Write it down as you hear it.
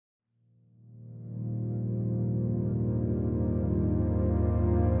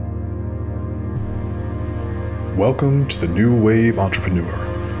welcome to the New Wave Entrepreneur,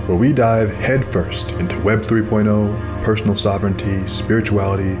 where we dive headfirst into Web 3.0, personal sovereignty,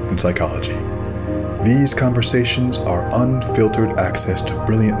 spirituality, and psychology. These conversations are unfiltered access to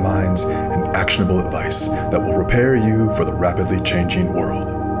brilliant minds and actionable advice that will prepare you for the rapidly changing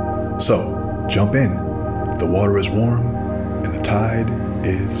world. So, jump in. The water is warm and the tide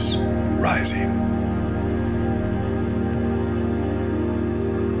is rising.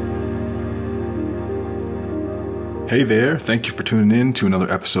 Hey there, thank you for tuning in to another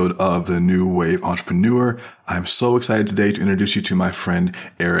episode of the New Wave Entrepreneur. I'm so excited today to introduce you to my friend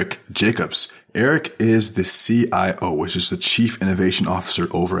Eric Jacobs. Eric is the CIO, which is the Chief Innovation Officer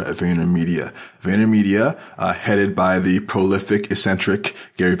over at VaynerMedia. VaynerMedia, headed by the prolific, eccentric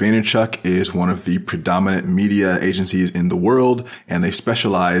Gary Vaynerchuk, is one of the predominant media agencies in the world, and they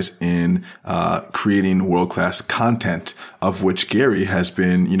specialize in creating world-class content, of which Gary has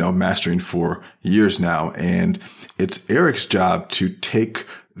been, mastering for years now. And it's Eric's job to take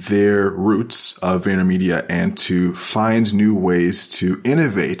their roots of VaynerMedia and to find new ways to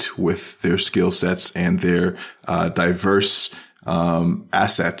innovate with their skill sets and their diverse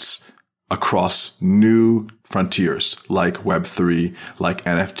assets across new frontiers like Web3, like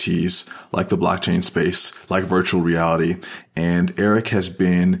NFTs, like the blockchain space, like virtual reality. And Eric has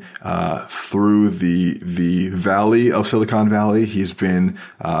been through the valley of Silicon Valley. He's been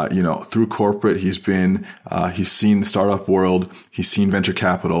through corporate. He's seen the startup world. He's seen venture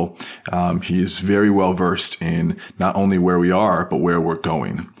capital. He's very well versed in not only where we are, but where we're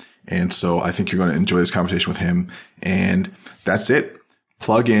going. And so I think you're going to enjoy this conversation with him. And that's it.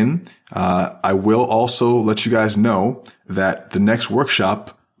 Plug in. I will also let you guys know that the next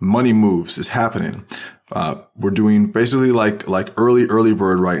workshop, Money Moves, is happening. We're doing basically like early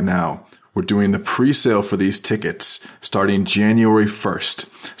bird right now. We're doing the pre-sale for these tickets starting January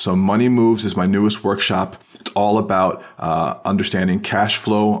 1st. So Money Moves is my newest workshop. It's all about understanding cash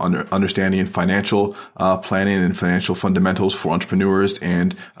flow, understanding financial planning and financial fundamentals for entrepreneurs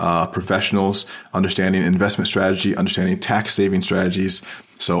and professionals, understanding investment strategy, understanding tax saving strategies.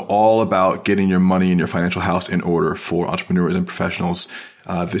 So all about getting your money and your financial house in order for entrepreneurs and professionals.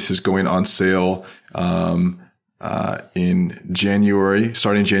 This is going on sale in January,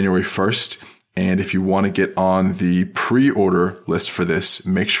 starting January 1st. And if you want to get on the pre-order list for this,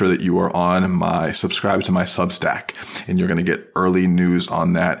 make sure that you are subscribe to my Substack, and you're going to get early news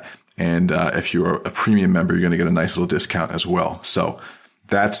on that. And if you're a premium member, you're going to get a nice little discount as well. So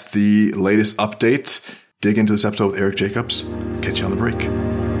that's the latest update. Dig into this episode with Eric Jacobs. Catch you on the break.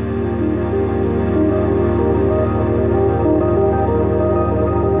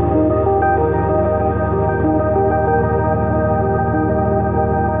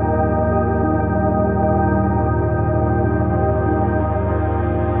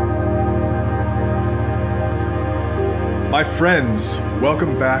 My friends,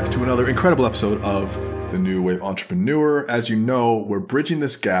 welcome back to another incredible episode of the New Wave Entrepreneur. As you know, we're bridging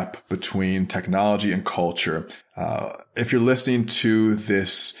this gap between technology and culture. If you're listening to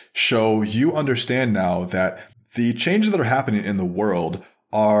this show, you understand now that the changes that are happening in the world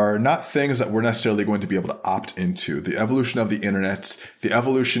are not things that we're necessarily going to be able to opt into. The evolution of the internet, the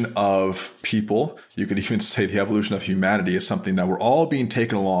evolution of people, you could even say the evolution of humanity, is something that we're all being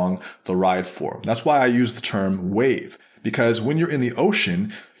taken along the ride for. That's why I use the term wave. Because when you're in the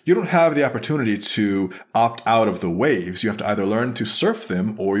ocean, you don't have the opportunity to opt out of the waves. You have to either learn to surf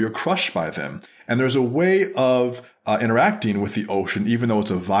them or you're crushed by them. And there's a way of interacting with the ocean, even though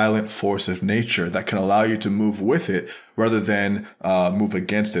it's a violent force of nature, that can allow you to move with it rather than move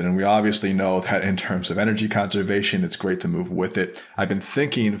against it. And we obviously know that in terms of energy conservation, it's great to move with it. I've been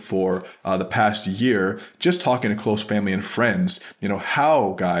thinking for the past year, just talking to close family and friends,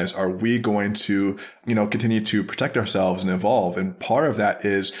 how, guys, are we going to, continue to protect ourselves and evolve? And part of that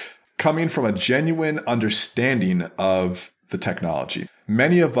is coming from a genuine understanding of the technology.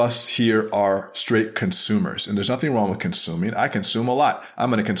 Many of us here are straight consumers, and there's nothing wrong with consuming. I consume a lot. I'm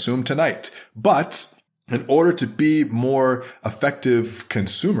going to consume tonight. But in order to be more effective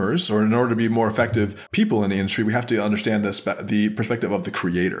consumers, or in order to be more effective people in the industry, we have to understand the perspective of the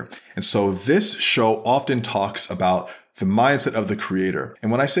creator. And so this show often talks about the mindset of the creator. And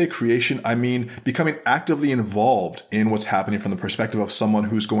when I say creation, I mean becoming actively involved in what's happening from the perspective of someone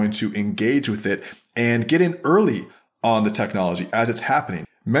who's going to engage with it and get in early on the technology as it's happening.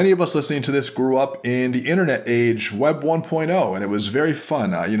 Many of us listening to this grew up in the internet age, Web 1.0, and it was very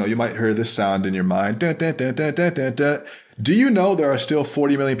fun. You might hear this sound in your mind. Dun, dun, dun, dun, dun, dun, dun. Do you know there are still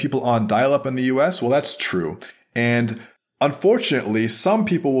 40 million people on dial-up in the US? Well, that's true. And unfortunately, some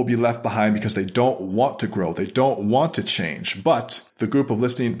people will be left behind because they don't want to grow. They don't want to change. But the group of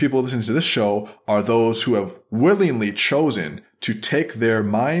people listening to this show are those who have willingly chosen to take their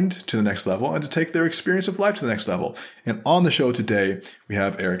mind to the next level and to take their experience of life to the next level. And on the show today, we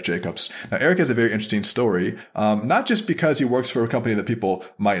have Eric Jacobs. Now, Eric has a very interesting story, not just because he works for a company that people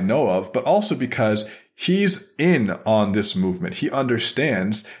might know of, but also because he's in on this movement. He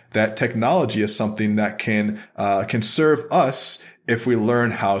understands that technology is something that can serve us if we learn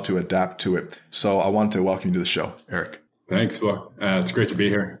how to adapt to it. So I wanted to welcome you to the show, Eric. Thanks. Well, it's great to be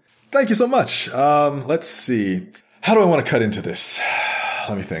here. Thank you so much. Let's see. How do I want to cut into this?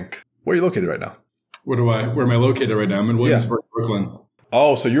 Let me think. Where are you located right now? Where am I located right now? I'm in Williamsburg, Brooklyn.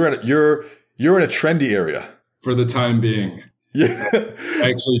 Oh, so you're in a trendy area. For the time being. Yeah.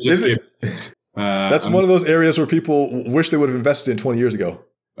 Actually, just that's one of those areas where people wish they would have invested in 20 years ago.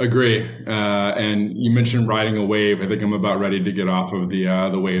 Agree. And you mentioned riding a wave. I think I'm about ready to get off of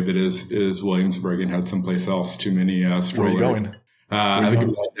the wave that is Williamsburg and head someplace else. Too many strollers. Where are you going? I think I'm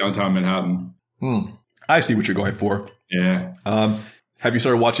like downtown Manhattan. I see what you're going for. Yeah. Have you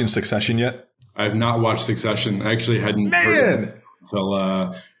started watching Succession yet? I've not watched Succession. I actually hadn't heard it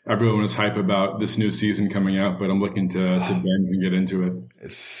until everyone was hype about this new season coming out, but I'm looking to binge and get into it.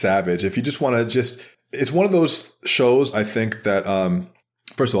 It's savage. If you just want to it's one of those shows, I think that,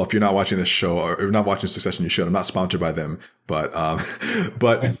 first of all, if you're not watching this show or if you're not watching Succession, you should. I'm not sponsored by them, but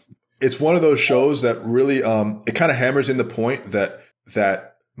it's one of those shows that really, it kind of hammers in the point that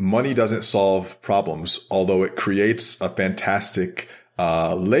money doesn't solve problems, although it creates a fantastic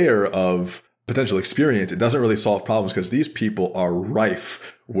layer of potential experience. It doesn't really solve problems because these people are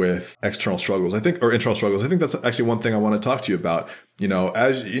rife with internal struggles. I think that's actually one thing I want to talk to you about. You know,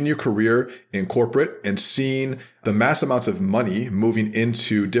 as in your career in corporate and seeing the mass amounts of money moving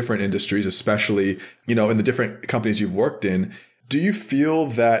into different industries, especially, you know, in the different companies you've worked in, do you feel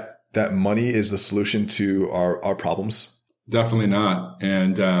that money is the solution to our problems? Definitely not.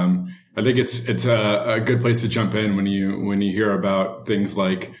 And I think it's a good place to jump in when you hear about things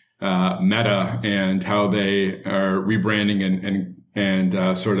like Meta and how they are rebranding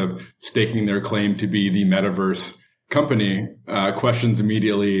and sort of staking their claim to be the metaverse company. Questions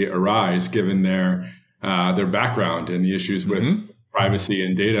immediately arise given their background and the issues with privacy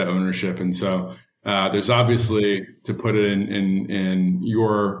and data ownership. And so there's obviously, to put it in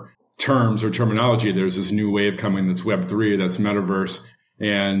your terms or terminology, there's this new wave coming that's Web3, that's metaverse,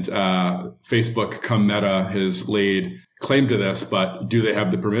 and Facebook, come Meta, has laid claim to this, but do they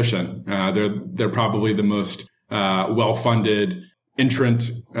have the permission? They're probably the most well-funded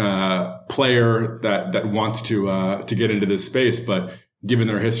entrant player that wants to get into this space, but given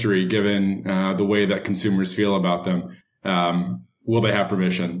their history, given the way that consumers feel about them, will they have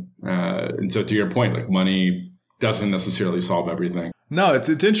permission? And so, to your point, like, money doesn't necessarily solve everything. No, it's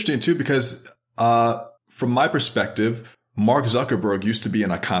interesting too, because from my perspective, Mark Zuckerberg used to be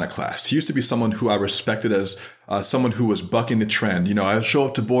an iconoclast. He used to be someone who I respected as someone who was bucking the trend. You know, I show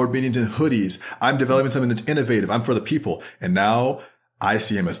up to board meetings in hoodies. I'm developing something that's innovative. I'm for the people. And now I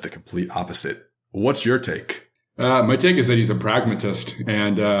see him as the complete opposite. What's your take? My take is that he's a pragmatist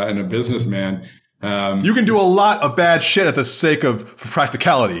and a businessman. You can do a lot of bad shit at the sake of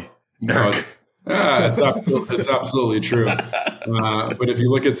practicality, Eric. It's absolutely true. But if you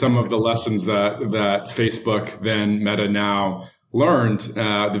look at some of the lessons that Facebook, then Meta, now learned,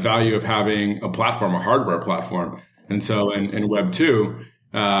 the value of having a platform, a hardware platform. And so in Web 2,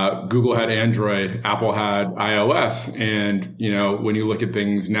 Google had Android, Apple had iOS. And, you know, when you look at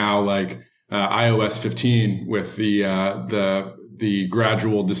things now like iOS 15 with the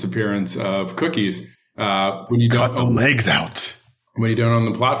gradual disappearance of cookies, when you don't cut the legs out, when you don't own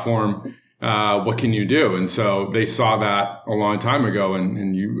the platform, what can you do? And so they saw that a long time ago.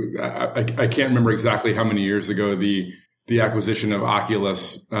 I can't remember exactly how many years ago the acquisition of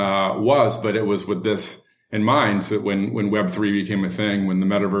Oculus was, but it was with this in mind. So when Web3 became a thing, when the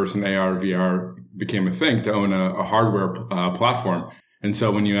metaverse and AR, VR became a thing, to own a hardware platform. And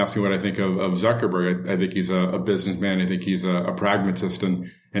so when you ask me what I think of Zuckerberg, I think he's a businessman. I think he's a pragmatist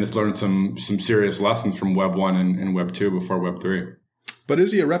and has learned some serious lessons from Web 1 and Web 2 before Web 3. But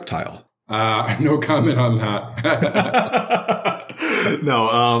is he a reptile? No comment on that.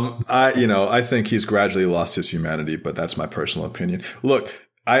 No, I think he's gradually lost his humanity, but that's my personal opinion. Look,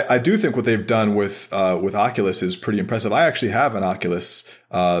 I do think what they've done with Oculus is pretty impressive. I actually have an Oculus,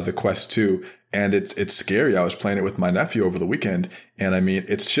 the Quest 2, and it's scary. I was playing it with my nephew over the weekend, and I mean,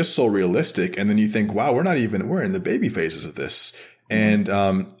 it's just so realistic. And then you think, wow, we're in the baby phases of this. And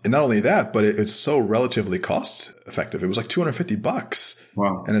not only that, but it's so relatively cost effective. It was like $250.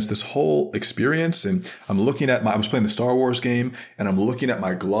 Wow. And it's this whole experience. And I was playing the Star Wars game, and I'm looking at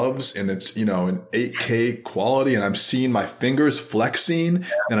my gloves, and it's, in 8K quality, and I'm seeing my fingers flexing,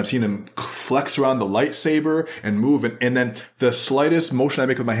 and I'm seeing them flex around the lightsaber and move. And then the slightest motion I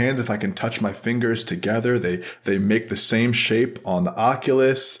make with my hands, if I can touch my fingers together, they make the same shape on the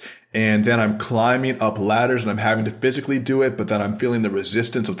Oculus. And then I'm climbing up ladders, and I'm having to physically do it, but then I'm feeling the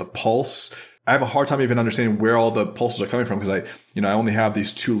resistance of the pulse. I have a hard time even understanding where all the pulses are coming from, because I only have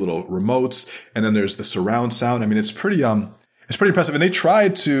these two little remotes, and then there's the surround sound. I mean, it's pretty impressive. And they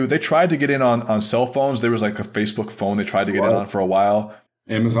tried to get in on cell phones. There was like a Facebook phone they tried to get in on for a while.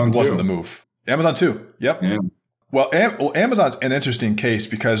 Amazon too. Wasn't the move. Amazon too. Yep. Yeah. Well, Amazon's an interesting case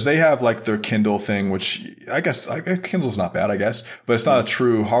because they have like their Kindle thing, which I guess Kindle's not bad, I guess, but it's not a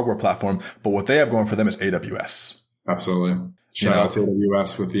true hardware platform. But what they have going for them is AWS. Absolutely. Shout out to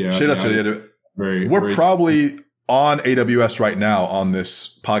AWS with the shout out to AWS. We're probably on AWS right now on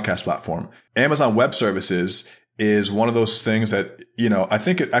this podcast platform. Amazon Web Services is one of those things that, I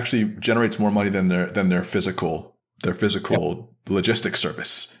think it actually generates more money than their physical logistics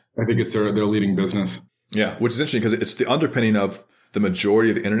service. I think it's their leading business. Yeah, which is interesting because it's the underpinning of the majority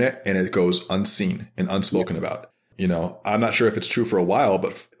of the internet, and it goes unseen and unspoken about. I'm not sure if it's true for a while,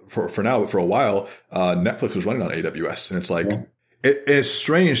 but for now, for a while, Netflix was running on AWS, and it's like, it's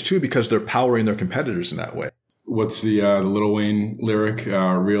strange too, because they're powering their competitors in that way. What's the Lil Wayne lyric?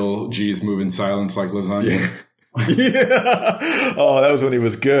 Real G's move in silence like lasagna. Yeah. Oh, that was when he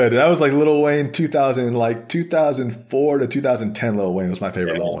was good. That was like Lil Wayne 2004 to 2010. Lil Wayne was my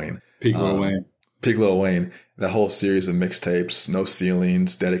favorite. Lil Wayne. Peak Lil Wayne. Peak Lil Wayne, that whole series of mixtapes, No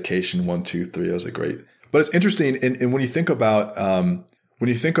Ceilings, Dedication, 1, 2, 3, that was a great. But it's interesting, and when you think about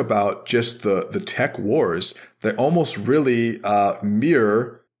just the tech wars, they almost really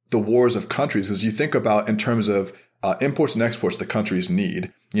mirror the wars of countries. As you think about in terms of imports and exports the countries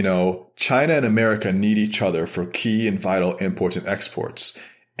need, China and America need each other for key and vital imports and exports.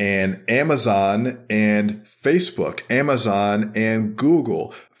 And Amazon and Facebook, Amazon and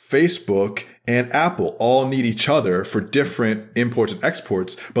Google, Facebook and Apple all need each other for different imports and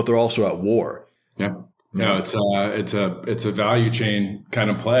exports, but they're also at war. Yeah. No, it's a value chain kind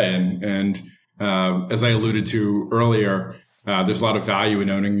of play. And as I alluded to earlier, there's a lot of value in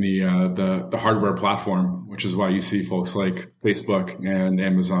owning the hardware platform, which is why you see folks like Facebook and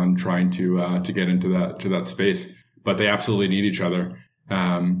Amazon trying to get into that space, but they absolutely need each other.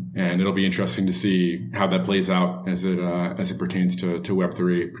 And it'll be interesting to see how that plays out as it pertains to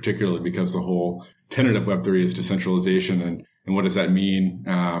Web3, particularly because the whole tenet of Web3 is decentralization. And what does that mean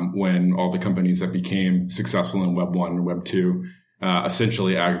when all the companies that became successful in Web 1 and Web 2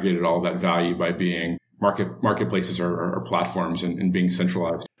 essentially aggregated all that value by being marketplaces or platforms and being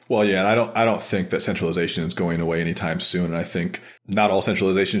centralized? Well, yeah, and I don't think that centralization is going away anytime soon. And I think not all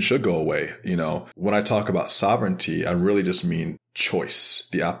centralization should go away. When I talk about sovereignty, I really just mean choice,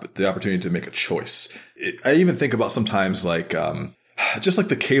 the opportunity to make a choice. I even think about sometimes like, just like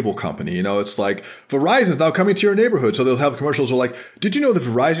the cable company, it's like Verizon's now coming to your neighborhood. So they'll have commercials are like, did you know that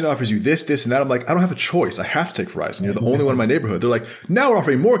Verizon offers you this, this, and that? I'm like, I don't have a choice. I have to take Verizon. You're the only one in my neighborhood. They're like, now we're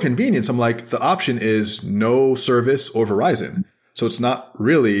offering more convenience. I'm like, the option is no service or Verizon. So it's not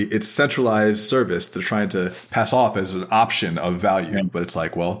really, it's centralized service they're trying to pass off as an option of value. But it's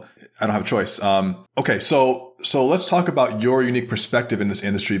like, well, I don't have a choice. Okay. So let's talk about your unique perspective in this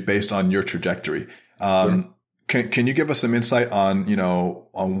industry based on your trajectory. Can you give us some insight on,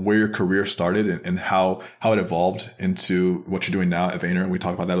 on where your career started and how it evolved into what you're doing now at Vayner? And we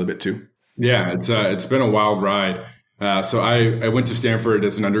talk about that a little bit too. Yeah, it's been a wild ride. So I went to Stanford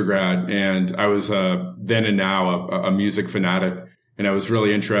as an undergrad, and I was then and now a music fanatic, and I was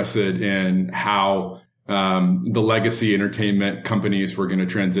really interested in how the legacy entertainment companies were going to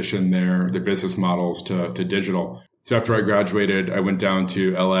transition their business models to digital. So after I graduated, I went down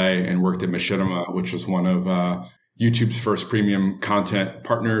to LA and worked at Machinima, which was one of YouTube's first premium content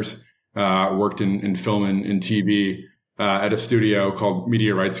partners. Worked in film and TV at a studio called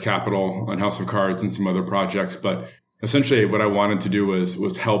Media Rights Capital on House of Cards and some other projects. But essentially what I wanted to do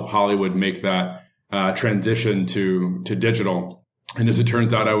was help Hollywood make that transition to digital. And as it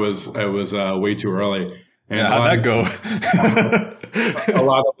turns out, I was way too early. And yeah, how'd that go?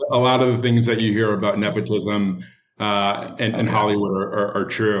 a lot of the things that you hear about nepotism and Hollywood are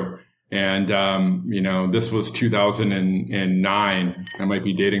true. And this was 2009. I might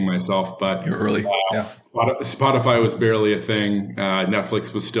be dating myself, but you're early. Yeah. Spotify was barely a thing.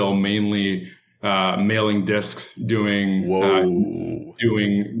 Netflix was still mainly mailing discs, doing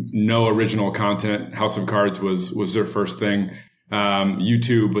no original content. House of Cards was their first thing.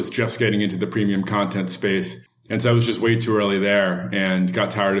 YouTube was just getting into the premium content space. And so I was just way too early there and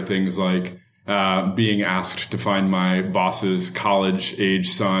got tired of things like being asked to find my boss's college age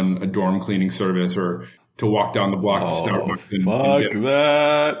son a dorm cleaning service, or to walk down the block to Starbucks.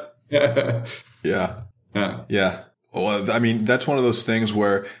 That. Yeah. Well, I mean, that's one of those things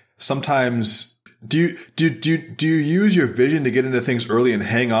where sometimes do you use your vision to get into things early and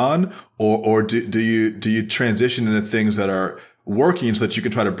hang on, or do you transition into things that are working so that you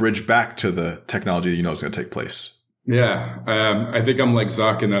can try to bridge back to the technology you know is going to take place? Yeah. I think I'm like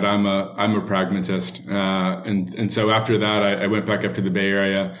Zuck in that I'm a pragmatist. And so after that, I went back up to the Bay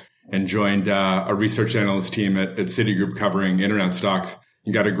Area and joined a research analyst team at Citigroup covering internet stocks.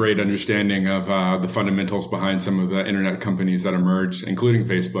 You got a great understanding of the fundamentals behind some of the internet companies that emerged, including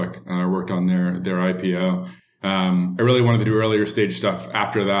Facebook. I worked on their IPO. I really wanted to do earlier stage stuff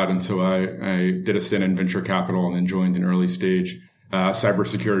after that, and so I did a stint in venture capital and then joined an early stage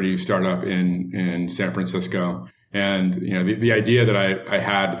cybersecurity startup in San Francisco. And the idea that I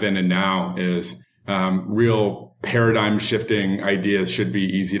had then and now is real paradigm shifting ideas should be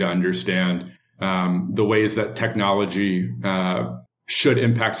easy to understand. The ways that technology should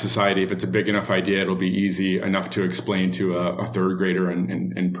impact society. If it's a big enough idea, it'll be easy enough to explain to a third grader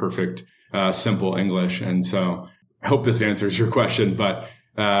in perfect, simple English. And so I hope this answers your question, but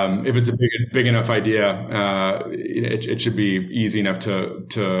if it's a big enough idea, it should be easy enough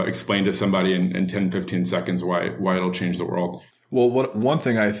to explain to somebody in 10, 15 seconds why it'll change the world. Well, one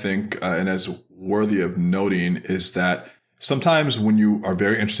thing I think, and as worthy of noting, is that sometimes when you are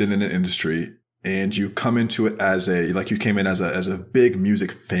very interested in an industry, and you come into it you came in as a big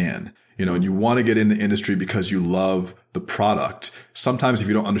music fan, and you want to get in the industry because you love the product. Sometimes if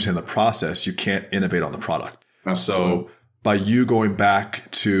you don't understand the process, you can't innovate on the product. Absolutely. So by you going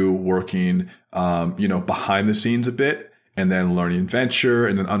back to working, behind the scenes a bit, and then learning venture,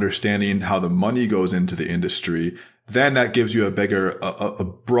 and then understanding how the money goes into the industry, then that gives you a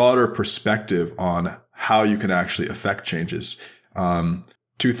broader perspective on how you can actually affect changes.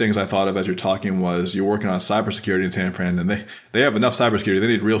 Two things I thought of as you're talking was you're working on cybersecurity in San Fran, and they have enough cybersecurity. They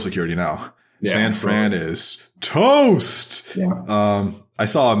need real security now. Yeah, San Fran is toast. Yeah. I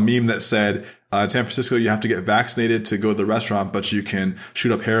saw a meme that said, in San Francisco, you have to get vaccinated to go to the restaurant, but you can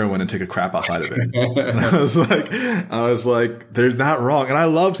shoot up heroin and take a crap outside of it. And I was like, they're not wrong. And I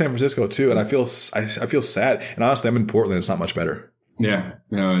love San Francisco too. And I feel sad. And honestly, I'm in Portland. It's not much better. Yeah.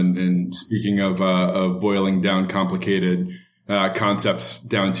 And speaking of boiling down complicated concepts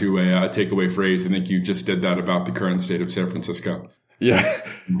down to a takeaway phrase, I think you just did that about the current state of San Francisco. Yeah.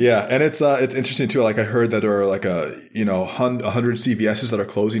 Yeah. And it's interesting too. Like I heard that there are 100 CVSs that are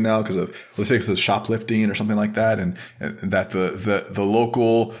closing now because of shoplifting or something like that. And that the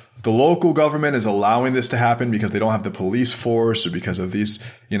local government is allowing this to happen because they don't have the police force, or because of these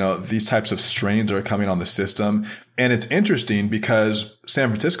types of strains that are coming on the system. And it's interesting because San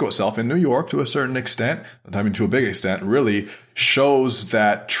Francisco itself, and New York to a certain extent, to a big extent, really shows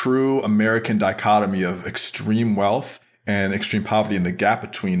that true American dichotomy of extreme wealth and extreme poverty, and the gap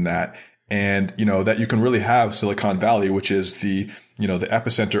between that. And, that you can really have Silicon Valley, which is the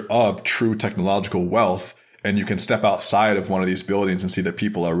epicenter of true technological wealth. And you can step outside of one of these buildings and see that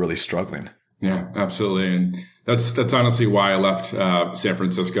people are really struggling. Yeah, absolutely. And that's honestly why I left San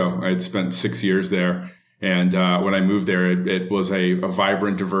Francisco. I had spent 6 years there. And when I moved there, it was a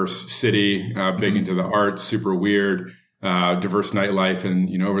vibrant, diverse city, big into the arts, super weird, diverse nightlife.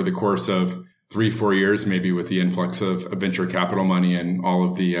 And, over the course of 3-4 years, maybe with the influx of venture capital money and all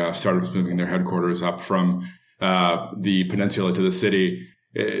of the startups moving their headquarters up from the peninsula to the city,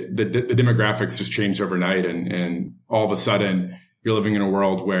 the demographics just changed overnight. And all of a sudden, you're living in a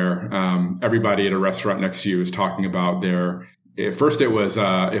world where everybody at a restaurant next to you is talking about first it was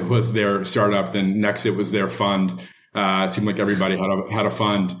their startup, then next it was their fund. It seemed like everybody had a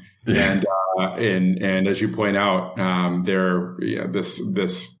fund. Yeah. And as you point out, this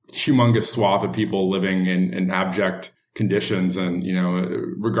humongous swath of people living in abject conditions, and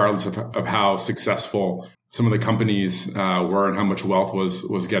regardless of how successful some of the companies were and how much wealth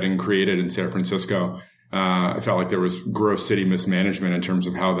was getting created in San Francisco, I felt like there was gross city mismanagement in terms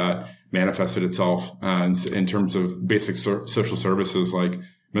of how that manifested itself in terms of basic social services like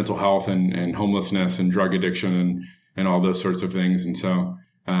mental health and homelessness and drug addiction and all those sorts of things. And so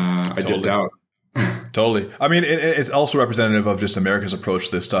I did that. Totally. I mean, it's also representative of just America's approach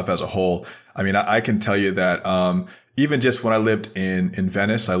to this stuff as a whole. I mean, I can tell you that even just when I lived in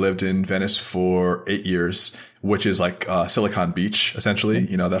Venice, I lived in Venice for 8 years, which is like Silicon Beach, essentially.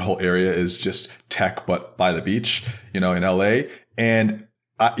 That whole area is just tech, but by the beach, in LA. And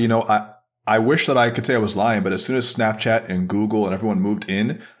I I wish that I could say I was lying, but as soon as Snapchat and Google and everyone moved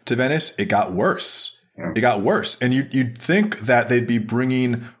in to Venice, it got worse. Yeah. It got worse. And you'd think that they'd be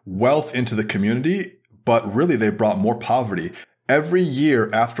bringing wealth into the community, but really they brought more poverty. Every year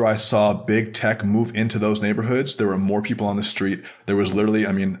after I saw big tech move into those neighborhoods, there were more people on the street. There was literally,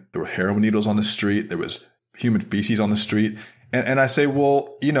 there were heroin needles on the street. There was human feces on the street. And I say,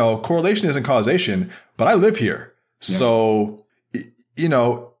 well, correlation isn't causation, but I live here. Yeah. So,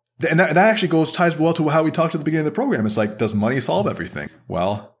 and that actually ties well to how we talked at the beginning of the program. It's like, does money solve everything?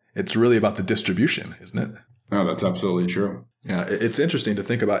 Well, it's really about the distribution, isn't it? Oh, that's absolutely true. Yeah, it's interesting to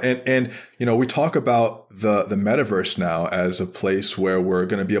think about. And we talk about the metaverse now as a place where we're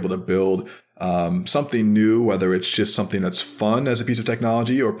going to be able to build something new, whether it's just something that's fun as a piece of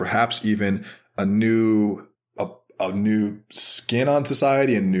technology, or perhaps even a new skin on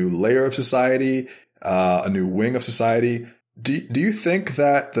society, a new layer of society, a new wing of society. Do you think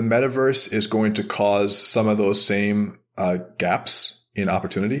that the metaverse is going to cause some of those same gaps in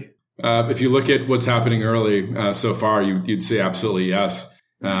opportunity? If you look at what's happening early so far, you'd say absolutely yes.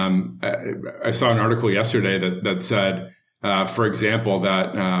 I saw an article yesterday that said, for example,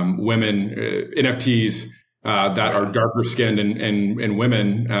 that women NFTs that are darker skinned and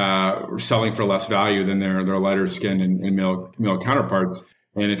women are selling for less value than their lighter skinned and male counterparts.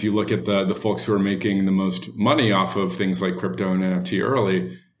 And if you look at the folks who are making the most money off of things like crypto and NFT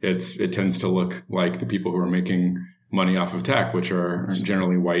early, it tends to look like the people who are making money off of tech, which are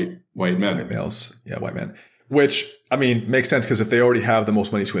generally white men. White males. Yeah, white men. Which, makes sense, because if they already have the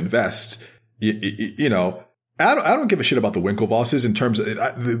most money to invest, I don't give a shit about the Winklevosses in terms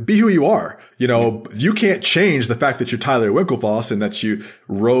of be who you are. You can't change the fact that you're Tyler Winklevoss and that you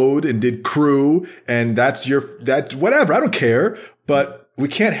rode and did crew and that's whatever. I don't care. But we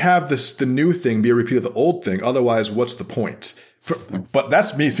can't have the new thing be a repeat of the old thing. Otherwise, what's the point? But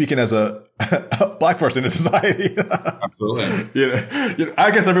that's me speaking as a black person in society. Absolutely.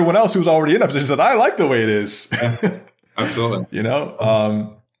 I guess everyone else who's already in that position said, I like the way it is. Yeah, absolutely.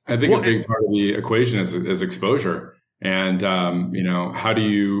 I think a big part of the equation is exposure. And, how do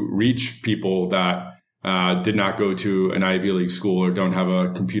you reach people that did not go to an Ivy League school or don't have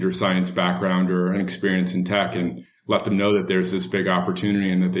a computer science background or an experience in tech, and let them know that there's this big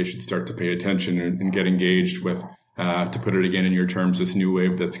opportunity and that they should start to pay attention and get engaged with, to put it again in your terms, this new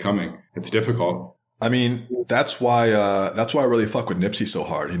wave that's coming. It's difficult. That's why I really fuck with Nipsey so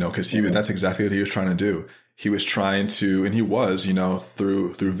hard, because that's exactly what he was trying to do. He was trying to, and he was,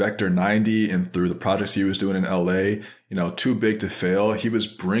 through Vector 90 and through the projects he was doing in LA, too big to fail. He was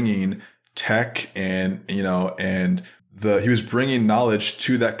bringing tech and, he was bringing knowledge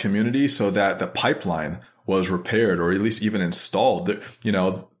to that community so that the pipeline was repaired or at least even installed.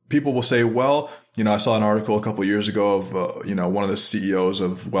 People will say, well, I saw an article a couple of years ago of, one of the CEOs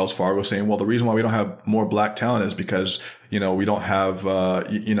of Wells Fargo saying, well, the reason why we don't have more black talent is because, we don't have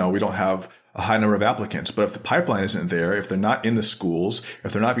a high number of applicants. But if the pipeline isn't there, if they're not in the schools,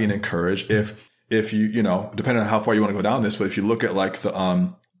 if they're not being encouraged, if you, depending on how far you want to go down this, but if you look at like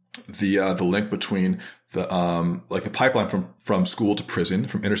the link between the pipeline from school to prison,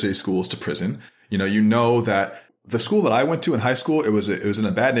 from inner city schools to prison, that the school that I went to in high school, it was in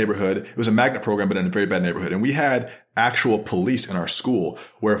a bad neighborhood. It was a magnet program, but in a very bad neighborhood. And we had actual police in our school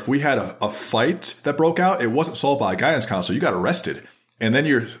where if we had a fight that broke out, it wasn't solved by a guidance counselor. You got arrested. And then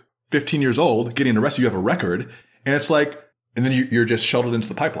you're 15 years old, getting arrested, you have a record. And it's like, and then you're just shuttled into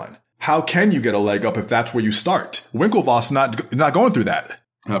the pipeline. How can you get a leg up if that's where you start? Winklevoss not going through that.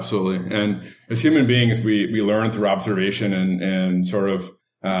 Absolutely. And as human beings, we learn through observation and sort of,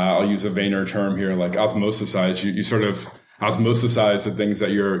 I'll use a Vayner term here, like osmosisize. You sort of osmosisize the things that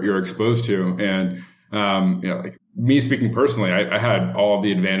you're exposed to. And, like me speaking personally, I had all of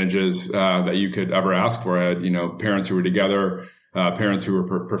the advantages, that you could ever ask for. I had, parents who were together, parents who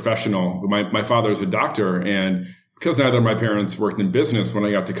were professional. My father's a doctor, and because neither of my parents worked in business, when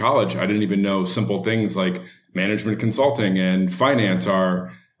I got to college, I didn't even know simple things like management consulting and finance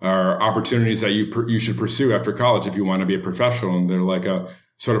are opportunities that you should pursue after college if you want to be a professional. And they're like a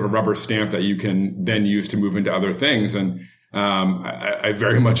sort of a rubber stamp that you can then use to move into other things. And I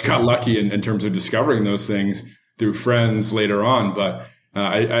very much got lucky in terms of discovering those things through friends later on. But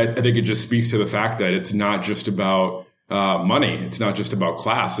I think it just speaks to the fact that it's not just about money. It's not just about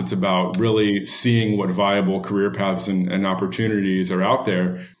class. It's about really seeing what viable career paths and opportunities are out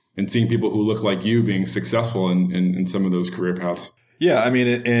there and seeing people who look like you being successful in some of those career paths. Yeah.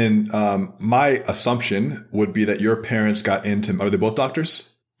 My assumption would be that your parents got into, are they both doctors?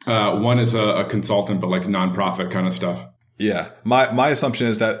 One is a consultant, but like nonprofit kind of stuff. Yeah. My assumption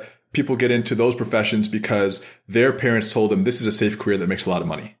is that people get into those professions because their parents told them this is a safe career that makes a lot of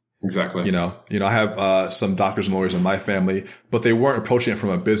money. Exactly. I have some doctors and lawyers in my family, but they weren't approaching it from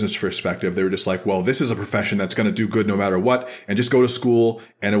a business perspective. They were just like, well, this is a profession that's going to do good no matter what, and just go to school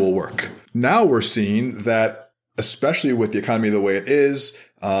and it will work. Now we're seeing that, especially with the economy the way it is,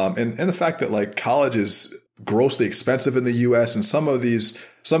 and the fact that like college is grossly expensive in the US, and some of these,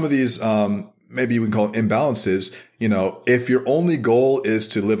 maybe we can call it imbalances. If your only goal is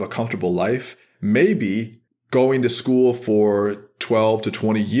to live a comfortable life, maybe going to school for 12 to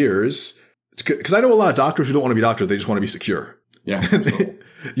 20 years, because I know a lot of doctors who don't want to be doctors. They just want to be secure. Yeah.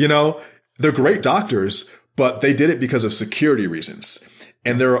 They're great doctors, but they did it because of security reasons.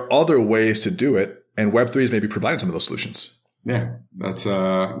 And there are other ways to do it. And Web3 is maybe providing some of those solutions. Yeah, that's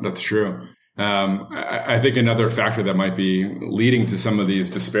true. I think another factor that might be leading to some of these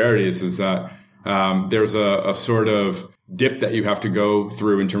disparities is that there's a sort of dip that you have to go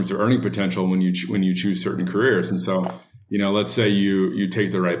through in terms of earning potential when you choose certain careers. And so, let's say you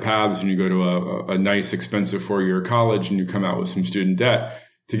take the right paths and you go to a nice, expensive 4-year college and you come out with some student debt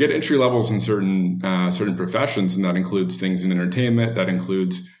to get entry levels in certain professions. And that includes things in entertainment. That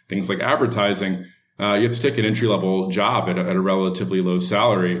includes things like advertising. You have to take an entry level job at a relatively low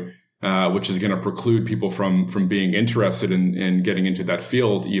salary, which is going to preclude people from being interested in getting into that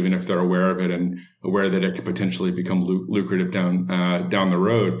field, even if they're aware of it and aware that it could potentially become lucrative down the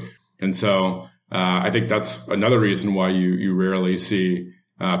road. And so I think that's another reason why you rarely see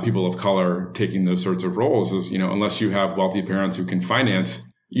people of color taking those sorts of roles is, unless you have wealthy parents who can finance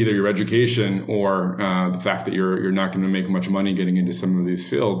either your education or the fact that you're not going to make much money getting into some of these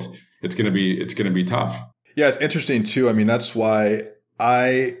fields, it's going to be tough. Yeah, it's interesting too. I mean, that's why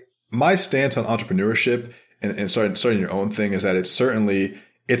my stance on entrepreneurship and starting your own thing is that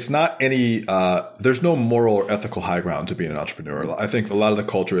it's not any, there's no moral or ethical high ground to being an entrepreneur. I think a lot of the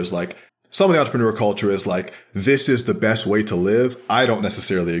culture is like, some of the entrepreneur culture is like, this is the best way to live. I don't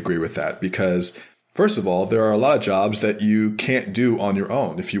necessarily agree with that because, first of all, there are a lot of jobs that you can't do on your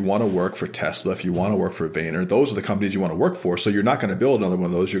own. If you want to work for Tesla, if you want to work for Vayner, those are the companies you want to work for. So you're not going to build another one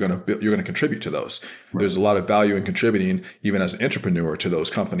of those. You're going to contribute to those. Right. There's a lot of value in contributing, even as an entrepreneur, to those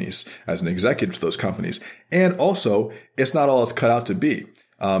companies, as an executive to those companies. And also, it's not all it's cut out to be,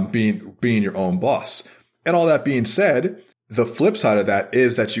 being your own boss. And all that being said, the flip side of that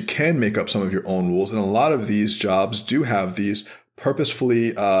is that you can make up some of your own rules. And a lot of these jobs do have these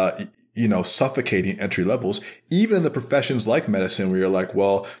purposefully, suffocating entry levels, even in the professions like medicine, where you're like,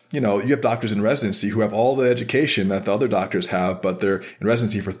 well, you have doctors in residency who have all the education that the other doctors have, but they're in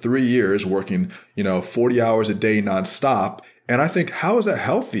residency for 3 years working, 40 hours a day nonstop. And I think, how is that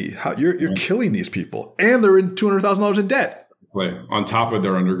healthy? You're killing these people, and they're in $200,000 in debt. Right. On top of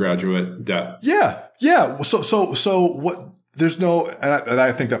their undergraduate debt. Yeah. Yeah. So what? There's no, and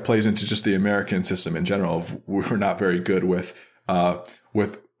I think that plays into just the American system in general. We're not very good with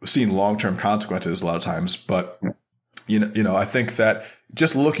seeing long-term consequences a lot of times. But, I think that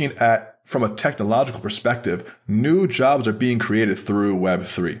just looking at from a technological perspective, new jobs are being created through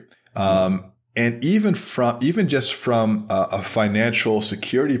Web3. And even just from a financial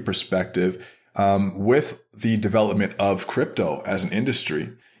security perspective, with the development of crypto as an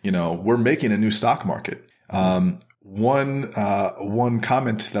industry, we're making a new stock market. One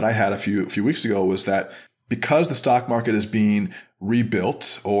comment that I had a few weeks ago was that because the stock market is being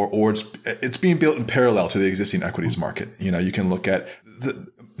rebuilt or it's being built in parallel to the existing equities market. You can look at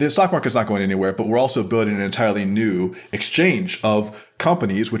the stock market's not going anywhere, but we're also building an entirely new exchange of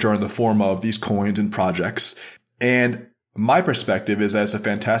companies, which are in the form of these coins and projects. And my perspective is that it's a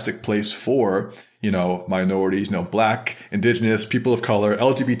fantastic place for, minorities, Black, Indigenous, people of color,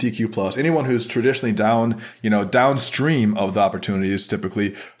 LGBTQ+, anyone who's traditionally downstream of the opportunities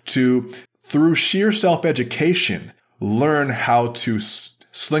typically to, through sheer self-education, learn how to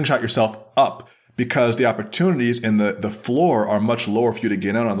slingshot yourself up, because the opportunities and the floor are much lower for you to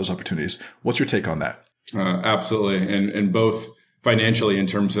get in on those opportunities. What's your take on that? Absolutely. And both financially in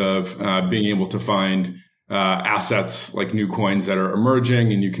terms of being able to find assets like new coins that are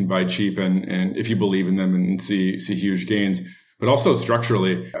emerging and you can buy cheap and if you believe in them and see huge gains, but also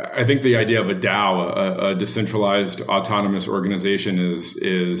structurally, I think the idea of a DAO, a decentralized autonomous organization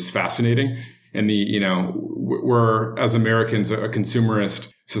is fascinating. And we're as Americans a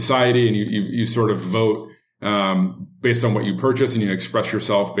consumerist society, and you sort of vote based on what you purchase, and you express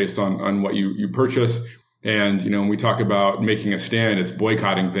yourself based on what you purchase. And when we talk about making a stand, it's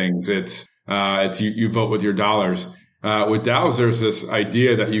boycotting things. It's you vote with your dollars. With DAOs, there's this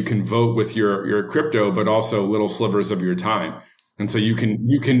idea that you can vote with your crypto, but also little slivers of your time. And so you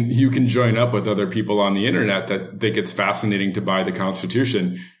can join up with other people on the internet that think it's fascinating to buy the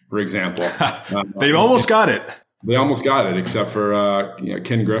Constitution, for example. They've almost got it. They almost got it, except for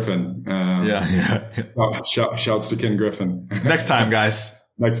Ken Griffin. Shouts to Ken Griffin. Next time, guys.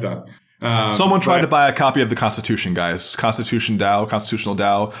 Next time. Someone tried to buy a copy of the Constitution, guys. Constitutional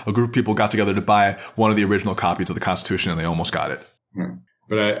DAO. A group of people got together to buy one of the original copies of the Constitution, and they almost got it. Yeah.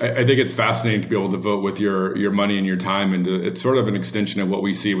 But I think it's fascinating to be able to vote with your money and your time, and it's sort of an extension of what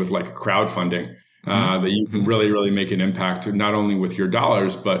we see with like crowdfunding. That you can really make an impact, not only with your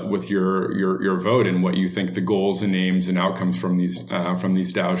dollars, but with your vote and what you think the goals and aims and outcomes from these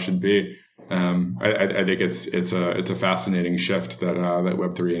DAOs should be. I think it's a fascinating shift that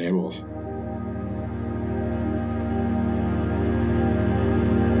Web3 enables.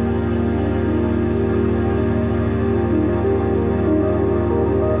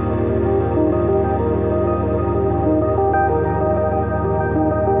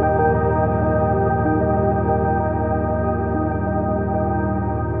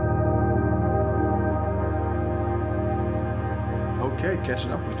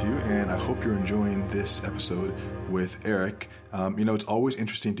 Catching up with you, and I hope you're enjoying this episode with Eric. It's always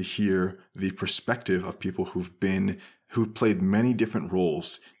interesting to hear the perspective of people who've played many different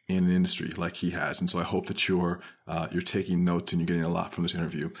roles in an industry like he has, and so I hope that you're taking notes and you're getting a lot from this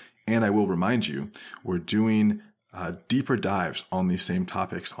interview. And I will remind you, we're doing deeper dives on these same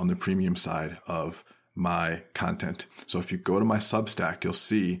topics on the premium side of my content. So if you go to my Substack, you'll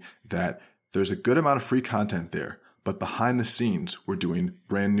see that there's a good amount of free content there. But behind the scenes, we're doing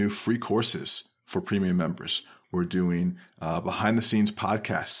brand new free courses for premium members. We're doing behind the scenes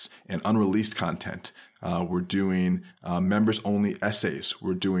podcasts and unreleased content. We're doing members only essays.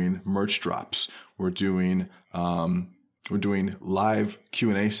 We're doing merch drops. We're doing live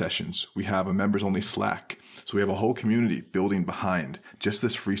Q&A sessions. We have a members only Slack. So we have a whole community building behind just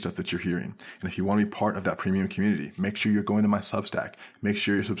this free stuff that you're hearing. And if you want to be part of that premium community, make sure you're going to my Substack. Make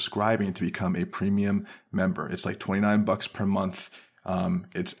sure you're subscribing to become a premium member. It's like $29 per month.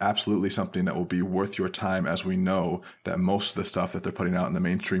 It's absolutely something that will be worth your time, as we know that most of the stuff that they're putting out in the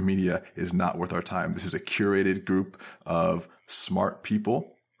mainstream media is not worth our time. This is a curated group of smart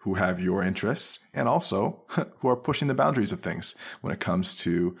people who have your interests and also who are pushing the boundaries of things when it comes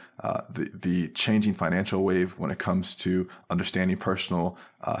to the changing financial wave, when it comes to understanding personal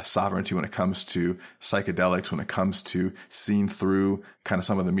sovereignty, when it comes to psychedelics, when it comes to seeing through kind of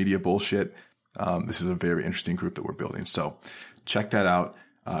some of the media bullshit. This is a very interesting group that we're building. So check that out.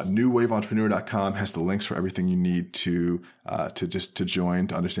 NewWaveEntrepreneur.com has the links for everything you need to join,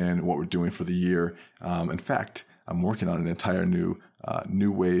 to understand what we're doing for the year. In fact, I'm working on an entire new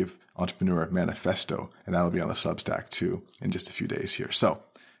Wave Entrepreneur Manifesto, and that'll be on the Substack too in just a few days here. So,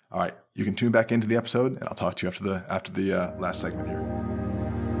 all right, you can tune back into the episode, and I'll talk to you after the last segment here.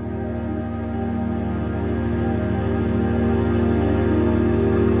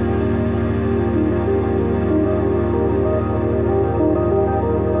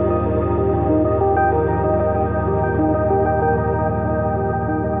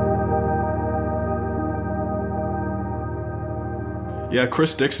 Yeah,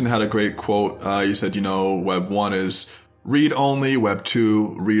 Chris Dixon had a great quote. He said, Web 1 is read only, Web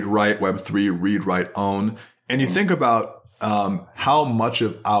 2, read write, Web 3, read write own. And you think about how much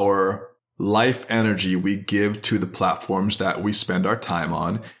of our life energy we give to the platforms that we spend our time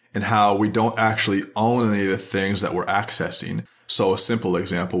on, and how we don't actually own any of the things that we're accessing. So a simple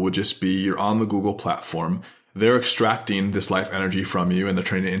example would just be you're on the Google platform. They're extracting this life energy from you and they're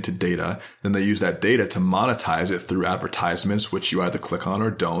turning it into data. Then they use that data to monetize it through advertisements, which you either click on or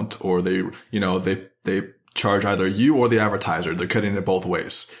don't, or they charge either you or the advertiser. They're cutting it both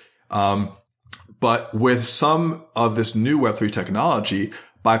ways. But with some of this new Web3 technology,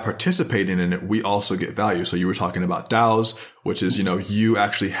 by participating in it, we also get value. So you were talking about DAOs, which is, you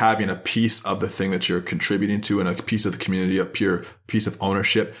actually having a piece of the thing that you're contributing to and a piece of the community, a pure piece of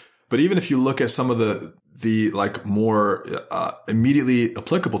ownership. But even if you look at some of the like more immediately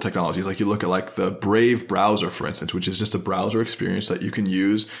applicable technologies, like you look at like the Brave browser, for instance, which is just a browser experience that you can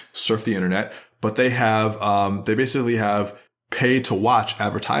use, surf the internet, but they have they basically have pay to watch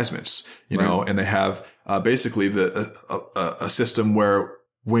advertisements, know, and they have basically a system where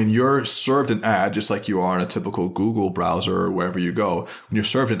when you're served an ad, just like you are in a typical Google browser or wherever you go, when you're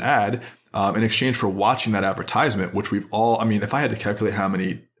served an ad, in exchange for watching that advertisement, which we've all, if I had to calculate how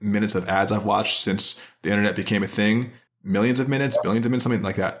many minutes of ads I've watched since the internet became a thing, millions of minutes, billions of minutes, something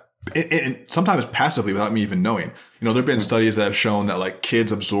like that. And sometimes passively without me even knowing. There have been studies that have shown that like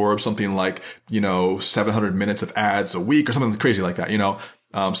kids absorb something like, 700 minutes of ads a week or something crazy like that,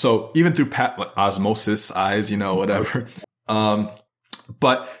 so even through osmosis, eyes, whatever.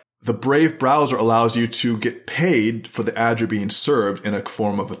 But the Brave browser allows you to get paid for the ad you're being served in a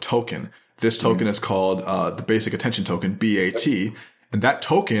form of a token This token is called the Basic Attention Token, BAT, and that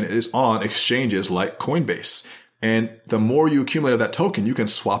token is on exchanges like Coinbase. And the more you accumulate of that token, you can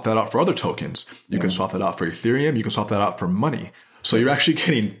swap that out for other tokens. You can swap that out for Ethereum. You can swap that out for money. So you're actually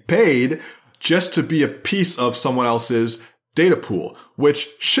getting paid just to be a piece of someone else's data pool, which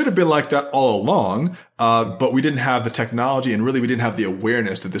should have been like that all along. But we didn't have the technology, and really we didn't have the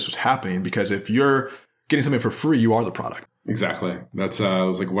awareness that this was happening, because if you're getting something for free, you are the product. Exactly. That's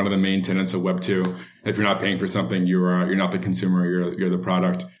was like one of the main tenets of Web 2. If you're not paying for something, you're not the consumer, you're the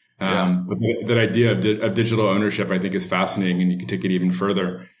product. But that idea of digital ownership, I think, is fascinating, and you can take it even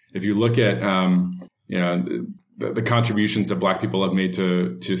further. If you look at, the contributions that Black people have made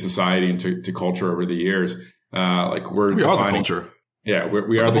to society and to culture over the years, we are the culture. Yeah,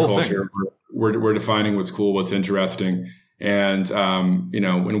 we are the culture. We're defining what's cool, what's interesting, and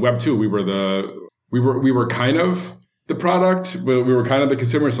in Web 2, we were kind of the product, but we were kind of the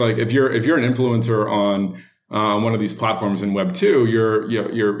consumers. Like if you're an influencer on one of these platforms in Web 2,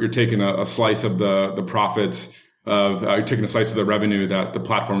 you're taking a slice of the profits of you're taking a slice of the revenue that the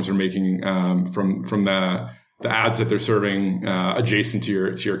platforms are making from the ads that they're serving adjacent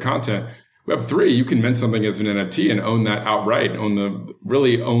to your content. Web 3, you can mint something as an NFT and own that outright, own the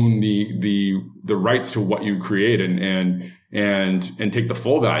rights to what you create and take the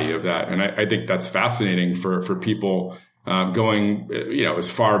full value of that. And I think that's fascinating for people going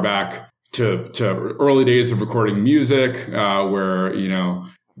as far back to early days of recording music, where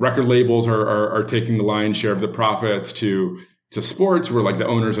record labels are taking the lion's share of the profits, to sports, where like the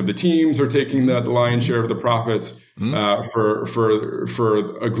owners of the teams are taking the lion's share of the profits, for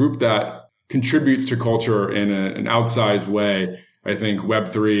a group that contributes to culture in an outsized way. I think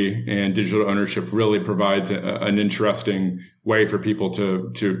Web3 and digital ownership really provides an interesting way for people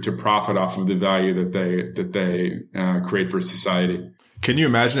to profit off of the value that they create for society. Can you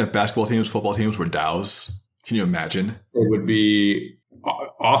imagine if basketball teams, football teams were DAOs? Can you imagine? It would be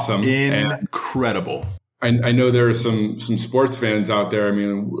awesome. Incredible. I know there are some sports fans out there. I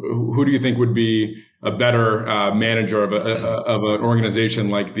mean, who do you think would be a better manager of an organization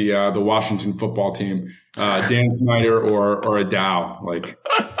like the Washington football team, Dan Snyder or a DAO? Like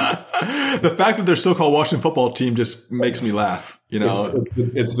the fact that they're still called Washington football team just makes me laugh.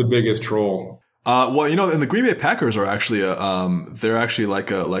 It's the biggest troll. And the Green Bay Packers are actually they're actually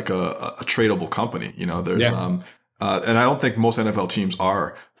like a tradable company. There's and I don't think most NFL teams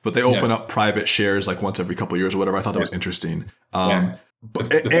are. But they open up private shares like once every couple of years or whatever. I thought that was interesting. Fascinating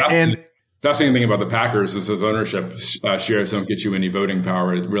thing about the Packers is those ownership shares don't get you any voting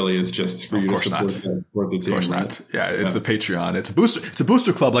power. It really is just for you to support the team. Of course not. Yeah, it's the Patreon. It's a booster. It's a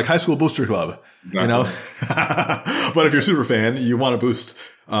booster club, like high school booster club. Exactly. But if you're a super fan, you want to boost.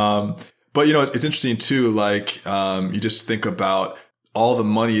 But it's interesting too. Like you just think about all the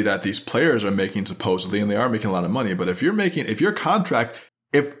money that these players are making supposedly, and they are making a lot of money. But if your contract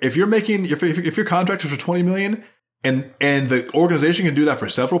is for 20 million and the organization can do that for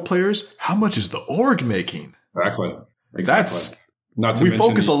several players, how much is the org making? Exactly. We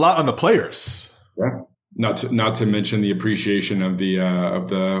focus a lot on the players. Yeah. Not to mention the appreciation of the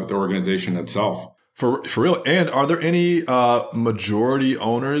organization itself. For real. And are there any majority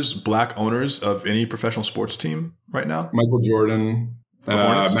owners, Black owners of any professional sports team right now? Michael Jordan,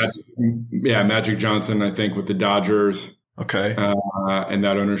 Magic Johnson, I think, with the Dodgers. Okay. And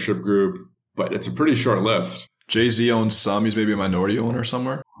that ownership group, but it's a pretty short list. Jay-Z owns some. He's maybe a minority owner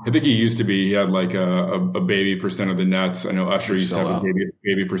somewhere. I think he used to be. He had like a baby percent of the Nets. I know Usher used to have a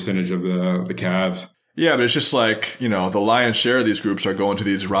baby percentage of the Cavs. Yeah, but it's just like, the lion's share of these groups are going to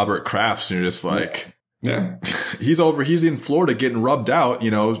these Robert Krafts, and you're just like, he's in Florida getting rubbed out,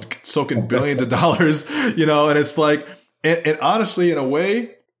 soaking billions of dollars, and it's like, and honestly, in a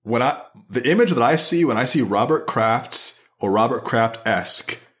way, the image that I see when I see Robert Kraft's or Robert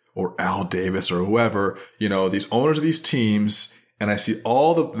Kraft-esque or Al Davis or whoever, these owners of these teams, and I see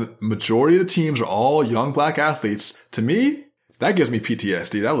all the majority of the teams are all young Black athletes, to me, that gives me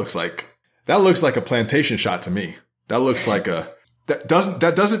PTSD. That looks like a plantation shot to me. That looks like doesn't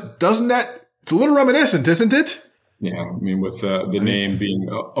that, it's a little reminiscent, isn't it? Yeah. I mean, with the name being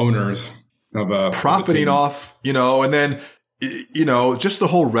owners of profiting off, and then, just the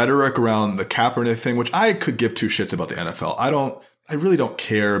whole rhetoric around the Kaepernick thing, which I could give two shits about the NFL. I really don't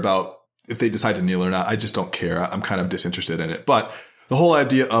care about if they decide to kneel or not. I just don't care. I'm kind of disinterested in it. But the whole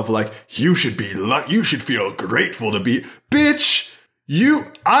idea of like, you should feel grateful to be, bitch,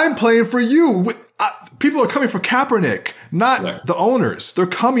 I'm playing for you. People are coming for Kaepernick, not the owners. They're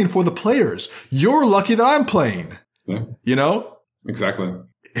coming for the players. You're lucky that I'm playing, Exactly.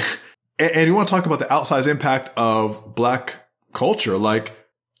 And you want to talk about the outsized impact of Black culture. Like,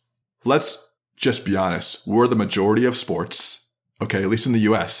 let's just be honest. We're the majority of sports. Okay. At least in the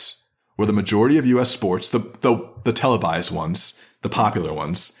US, we're the majority of US sports, the televised ones, the popular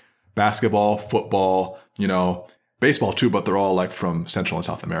ones, basketball, football, baseball too, but they're all like from Central and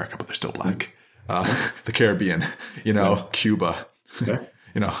South America, but they're still black. The Caribbean, Cuba,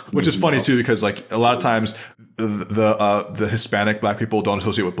 which is funny too, because like a lot of times the Hispanic black people don't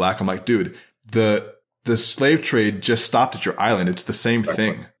associate with black. I'm like, dude, the slave trade just stopped at your island. It's the same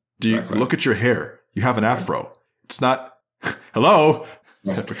thing. Do you look at your hair? You have an afro. It's not, hello,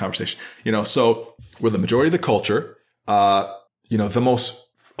 except for conversation, so we're the majority of the culture. A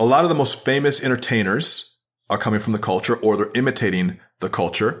lot of the most famous entertainers are coming from the culture, or they're imitating the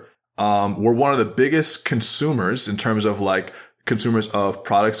culture. We're one of the biggest consumers in terms of like consumers of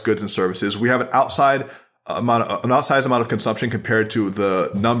products, goods, and services. We have an outsized amount of consumption compared to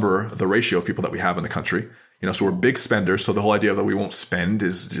the ratio of people that we have in the country. So we're big spenders. So the whole idea that we won't spend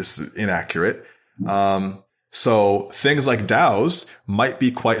is just inaccurate. So things like DAOs might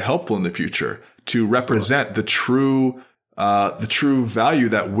be quite helpful in the future to represent the true value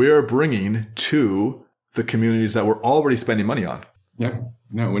that we're bringing to the communities that we're already spending money on. Yeah.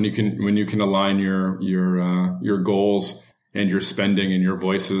 No, when you can align your goals and your spending and your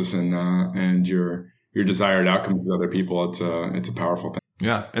voices and your desired outcomes with other people, it's a powerful thing.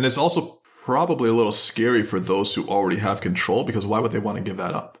 Yeah. And it's also probably a little scary for those who already have control, because why would they want to give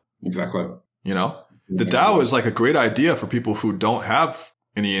that up? Exactly. The DAO is like a great idea for people who don't have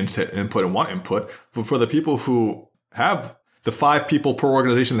any input and want input, but for the people who have the 5 people per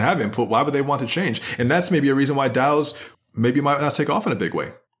organization that have input, why would they want to change? And that's maybe a reason why DAOs maybe might not take off in a big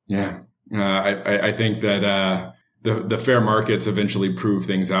way. Yeah. I think that the fair markets eventually prove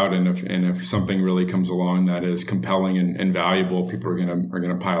things out. And if something really comes along that is compelling and valuable, people are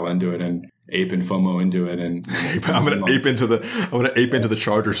gonna pile into it and ape and FOMO into it. And I'm gonna ape into the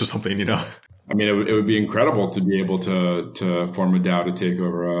Chargers or something, I mean, it would be incredible to be able to form a DAO to take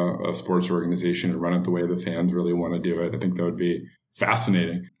over a sports organization and run it the way the fans really want to do it. I think that would be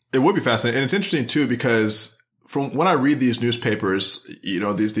fascinating. It would be fascinating. And it's interesting too, because from when I read these newspapers,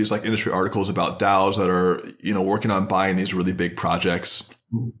 these like industry articles about DAOs that are, working on buying these really big projects,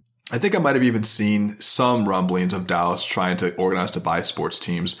 I think I might have even seen some rumblings of DAOs trying to organize to buy sports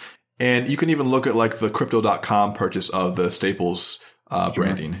teams. And you can even look at like the crypto.com purchase of the Staples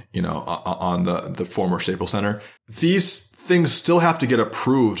branding, on the former Staples Center. These things still have to get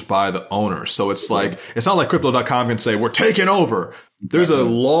approved by the owner. So it's like, it's not like crypto.com can say, we're taking over. There's a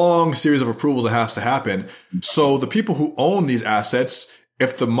long series of approvals that has to happen. So the people who own these assets,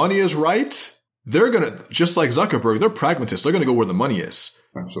 if the money is right, they're going to, just like Zuckerberg, they're pragmatists. They're going to go where the money is.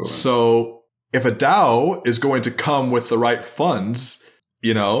 Absolutely. So if a DAO is going to come with the right funds,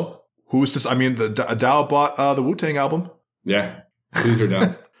 who's to, a DAO bought the Wu-Tang album. Yeah. Please are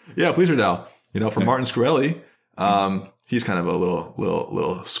DAO. Yeah, please are DAO. For Martin Shkreli, he's kind of a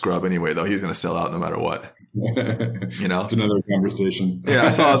little scrub anyway, though. He's going to sell out no matter what. It's another conversation. Yeah,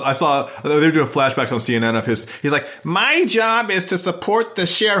 I saw they were doing flashbacks on CNN of he's like, my job is to support the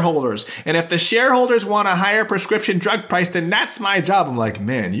shareholders. And if the shareholders want a higher prescription drug price, then that's my job. I'm like,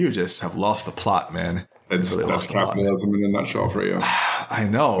 man, you just have lost the plot, man. That's capitalism in a nutshell for you. I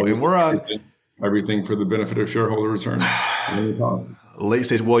know. And we're on everything for the benefit of shareholder return. Late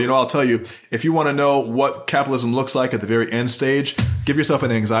stage. Well, I'll tell you, if you want to know what capitalism looks like at the very end stage, give yourself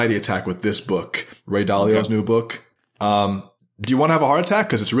an anxiety attack with this book, Ray Dalio's new book. Do you want to have a heart attack?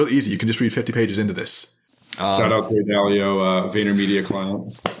 Because it's real easy. You can just read 50 pages into this. Shout out to Ray Dalio, VaynerMedia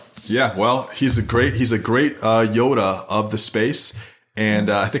client. Yeah, well, he's a great Yoda of the space.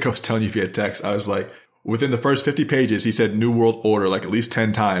 And I think I was telling you via text, I was like, within the first 50 pages, he said New World Order like at least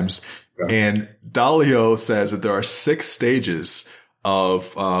 10 times. Yeah. And Dalio says that there are 6 stages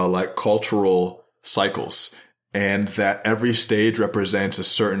of like cultural cycles, and that every stage represents a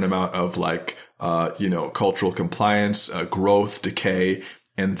certain amount of like cultural compliance, growth, decay,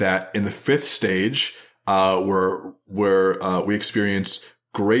 and that in the 5th stage where we experience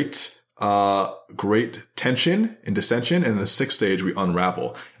great tension and dissension, and in the 6th stage we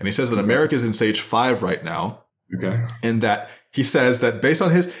unravel. And he says that America is in stage 5 right now. Okay. And that he says that based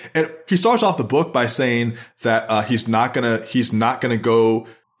on and he starts off the book by saying that he's not gonna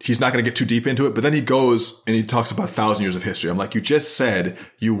get too deep into it, but then he goes and he talks about 1,000 years of history. I'm like, you just said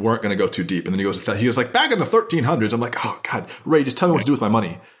you weren't gonna go too deep, and then he goes like back in the 1300s. I'm like, oh God, Ray, just tell me what to do with my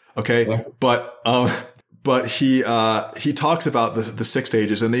money, okay? Yeah. But he talks about the 6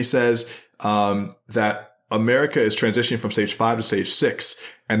 stages, and he says that America is transitioning from stage 5 to stage 6,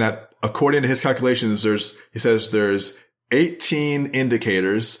 and that according to his calculations, there's 18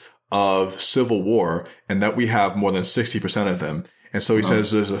 indicators of civil war, and that we have more than 60% of them. And so he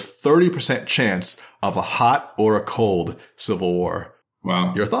says there's a 30% chance of a hot or a cold civil war.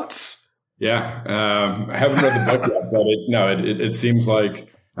 Wow. Your thoughts? Yeah. I haven't read the book yet, but it seems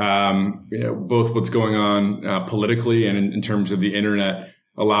like both what's going on politically and in terms of the internet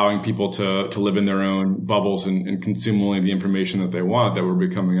allowing people to live in their own bubbles and consume only the information that they want, that we're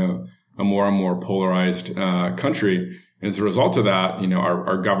becoming a more and more polarized country. And as a result of that,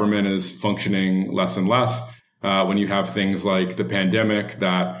 our government is functioning less and less. When you have things like the pandemic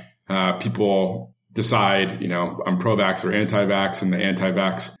that people decide, I'm pro-vax or anti-vax, and the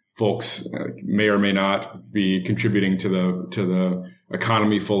anti-vax folks may or may not be contributing to the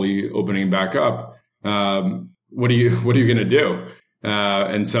economy fully opening back up. What are you going to do?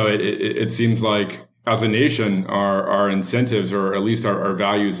 And so it seems like as a nation, our incentives, or at least our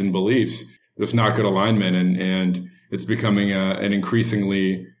values and beliefs, there's not good alignment, and it's becoming an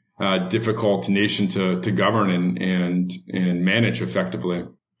increasingly difficult nation to govern and manage effectively.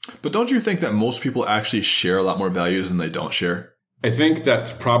 But don't you think that most people actually share a lot more values than they don't share? I think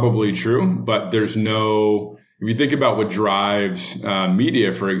that's probably true, but if you think about what drives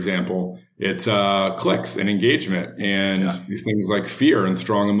media, for example, it's clicks and engagement and things like fear and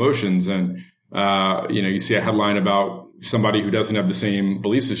strong emotions. And, you see a headline about somebody who doesn't have the same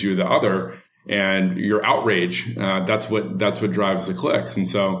beliefs as you, the other, and your outrage. That's what drives the clicks. And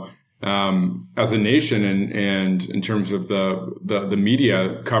so, as a nation and in terms of the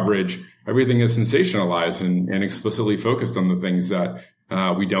media coverage, everything is sensationalized and explicitly focused on the things that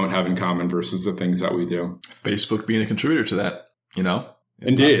we don't have in common versus the things that we do. Facebook being a contributor to that,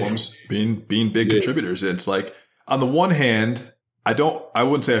 Indeed. Platforms being big contributors. It's like, on the one hand, I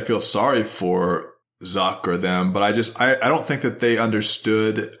wouldn't say I feel sorry for Zuck or them, but I don't think that they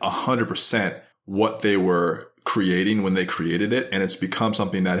understood 100% what they were creating when they created it. And it's become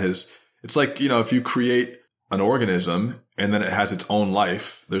something that it's like, if you create an organism and then it has its own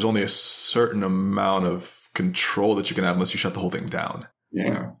life, there's only a certain amount of control that you can have unless you shut the whole thing down.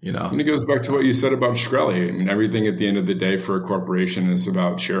 Yeah. And it goes back to what you said about Shkreli. I mean, everything at the end of the day for a corporation is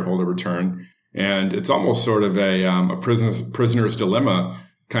about shareholder return. And it's almost sort of a prisoner's dilemma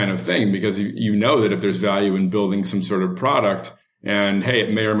kind of thing, because you know that if there's value in building some sort of product and, hey,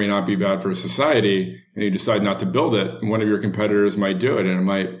 it may or may not be bad for society, and you decide not to build it, one of your competitors might do it and it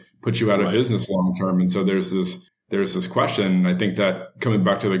might put you out of business long term. And so there's this question. I think that coming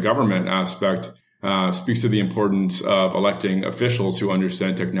back to the government aspect, speaks to the importance of electing officials who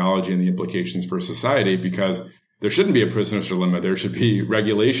understand technology and the implications for society, because there shouldn't be a prisoner's dilemma. There should be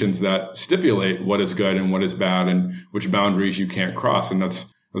regulations that stipulate what is good and what is bad and which boundaries you can't cross. And that's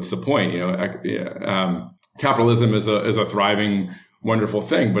the point. Capitalism is a thriving, wonderful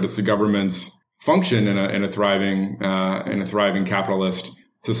thing, but it's the government's function in a thriving capitalist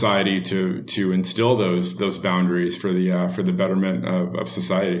society to instill those boundaries for the betterment of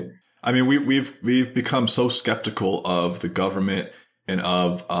society. I mean, we've become so skeptical of the government and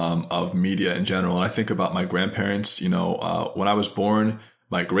of media in general. And I think about my grandparents. When I was born,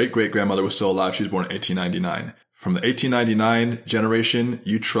 my great-great-grandmother was still alive. She was born in 1899. From the 1899 generation,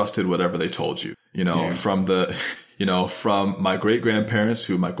 you trusted whatever they told you. From my great-grandparents,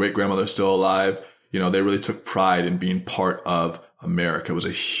 who my great-grandmother is still alive, they really took pride in being part of America. It was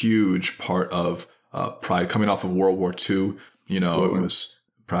a huge part of pride coming off of World War II. It was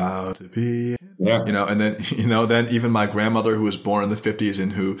proud to be, and then even my grandmother, who was born in the 50s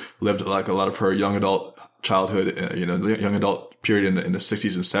and who lived like a lot of her young adult childhood, young adult period in the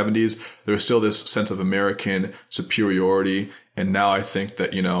 60s and 70s, there was still this sense of American superiority. And now I think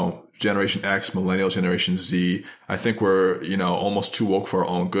that, Generation X, Millennials, Generation Z, I think we're, almost too woke for our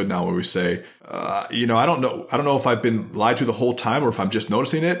own good now, where we say, I don't know if I've been lied to the whole time or if I'm just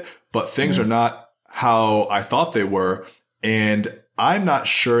noticing it, but things are not how I thought they were. And I'm not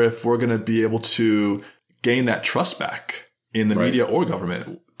sure if we're going to be able to gain that trust back in the media or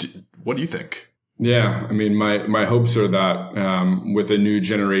government. What do you think? Yeah. I mean, my hopes are that, with a new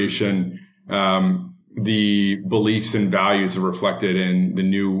generation, the beliefs and values are reflected in the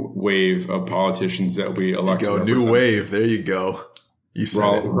new wave of politicians that we elect. New wave. There you go. You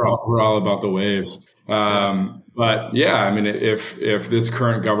said we're all about the waves. But yeah, I mean, if this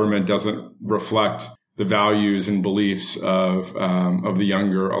current government doesn't reflect the values and beliefs of the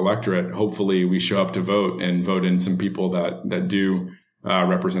younger electorate, hopefully we show up to vote and vote in some people that do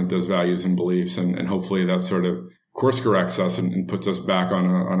represent those values and beliefs, and hopefully that sort of course corrects us and puts us back on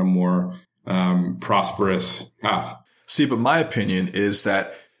a more prosperous path. See, but my opinion is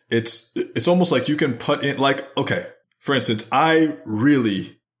that it's almost like you can put in, like, okay, for instance, I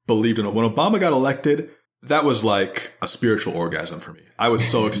really believed in it. When Obama got elected, that was like a spiritual orgasm for me. I was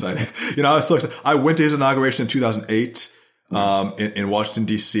so excited. I was so excited. I went to his inauguration in 2008. in Washington,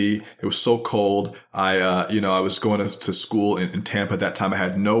 D.C. It was so cold. I was going to school in Tampa at that time. I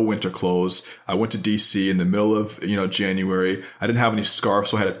had no winter clothes. I went to D.C. in the middle of, January. I didn't have any scarf,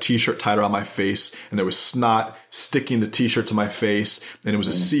 so I had a t-shirt tied around my face, and there was snot sticking the t-shirt to my face, and it was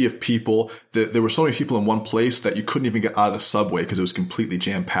a sea of people. There were so many people in one place that you couldn't even get out of the subway because it was completely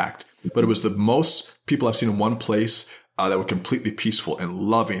jam-packed. But it was the most people I've seen in one place that were completely peaceful and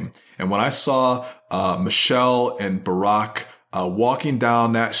loving. And when I saw Michelle and Barack walking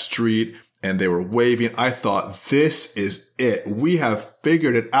down that street and they were waving, I thought, this is it. We have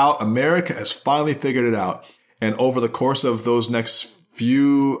figured it out. America has finally figured it out. And over the course of those next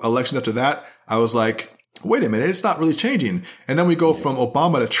few elections after that, I was like, wait a minute, it's not really changing. And then we go from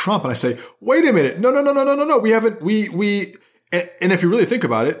Obama to Trump, and I say, wait a minute, no. We haven't, and if you really think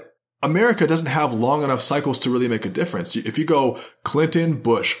about it, America doesn't have long enough cycles to really make a difference. If you go Clinton,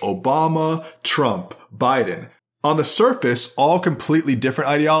 Bush, Obama, Trump, Biden, on the surface, all completely different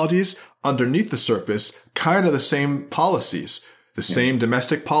ideologies. Underneath the surface, kind of the same policies. The same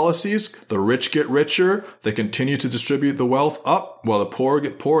domestic policies. The rich get richer. They continue to distribute the wealth up while the poor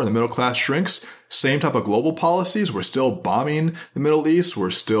get poor and the middle class shrinks. Same type of global policies. We're still bombing the Middle East.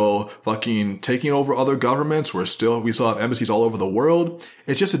 We're still fucking taking over other governments. We still have embassies all over the world.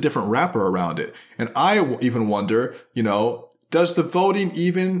 It's just a different wrapper around it. And I even wonder, does the voting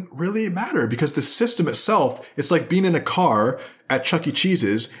even really matter? Because the system itself, it's like being in a car at Chuck E.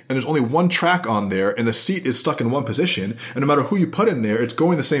 Cheese's and there's only one track on there and the seat is stuck in one position. And no matter who you put in there, it's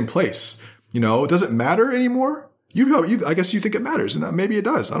going the same place. Does it matter anymore? I guess you think it matters, and maybe it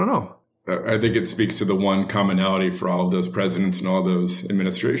does. I don't know. I think it speaks to the one commonality for all of those presidents and all those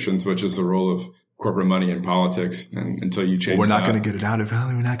administrations, which is the role of corporate money in politics. And until you change, we're not going to get it out of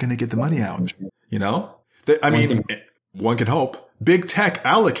Valley. We're not going to get the money out. One can hope. Big tech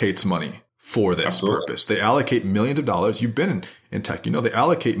allocates money for this purpose. They allocate millions of dollars. You've been in tech, they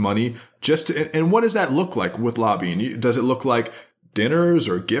allocate money just to, and what does that look like with lobbying? Does it look like dinners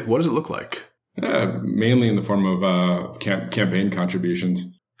or gift? What does it look like? Mainly in the form of campaign contributions.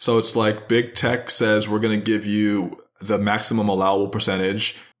 So it's like big tech says, we're going to give you the maximum allowable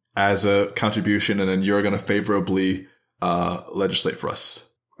percentage as a contribution, and then you're going to favorably legislate for us.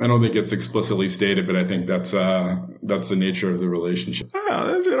 I don't think it's explicitly stated, but I think that's the nature of the relationship.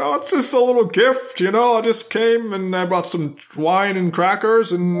 Yeah, it's just a little gift. I just came and I brought some wine and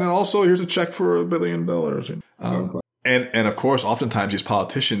crackers, and also here's a check for $1 billion. And of course, oftentimes these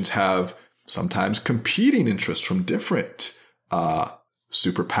politicians have sometimes competing interests from different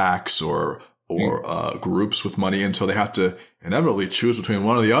super PACs or groups with money, and so they have to inevitably choose between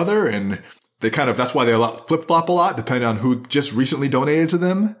one or the other, and that's why they flip-flop a lot, depending on who just recently donated to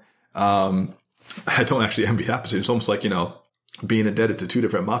them. I don't actually envy that position. It's almost like, being indebted to two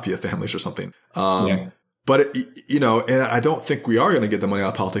different mafia families or something. But, and I don't think we are going to get the money out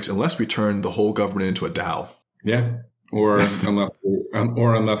of politics unless we turn the whole government into a DAO. Yeah. Or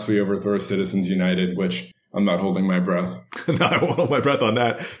unless we overthrow Citizens United, which I'm not holding my breath. No, I won't hold my breath on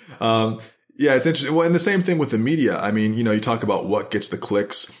that. Yeah, it's interesting. Well, and the same thing with the media. I mean, you talk about what gets the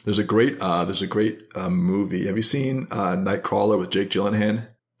clicks. There's a great movie. Have you seen Nightcrawler with Jake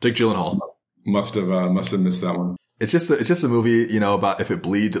Gyllenhaal? Must have missed that one. It's just a movie, about if it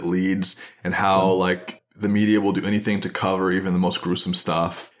bleeds, it leads, and how the media will do anything to cover even the most gruesome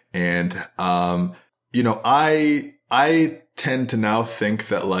stuff. And I tend to now think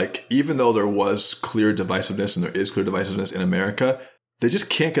that even though there was clear divisiveness and there is clear divisiveness in America, they just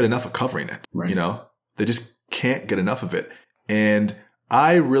can't get enough of covering it. Right. They just can't get enough of it. And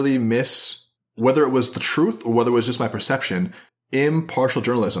I really miss, whether it was the truth or whether it was just my perception, impartial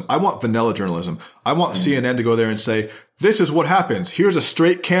journalism. I want vanilla journalism. I want CNN to go there and say, this is what happens. Here's a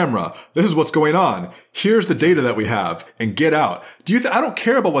straight camera. This is what's going on. Here's the data that we have, and get out. I don't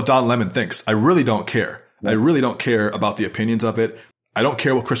care about what Don Lemon thinks. I really don't care. I really don't care about the opinions of it. I don't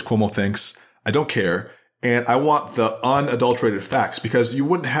care what Chris Cuomo thinks. I don't care. And I want the unadulterated facts, because you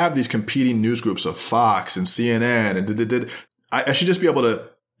wouldn't have these competing news groups of Fox and CNN and I should just be able to,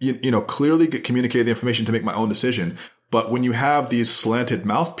 clearly communicate the information to make my own decision. But when you have these slanted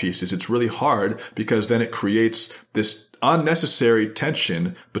mouthpieces, it's really hard, because then it creates this unnecessary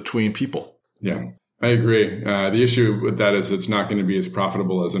tension between people. Yeah, I agree. The issue with that is it's not going to be as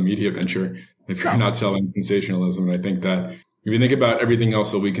profitable as a media venture if you're not selling sensationalism. And I think that if you think about everything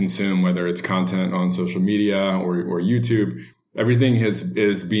else that we consume, whether it's content on social media or YouTube, everything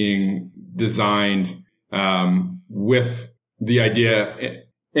is being designed with the idea,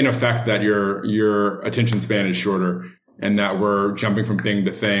 in effect, that your attention span is shorter, and that we're jumping from thing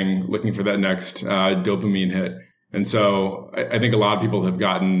to thing, looking for that next dopamine hit. And so I think a lot of people have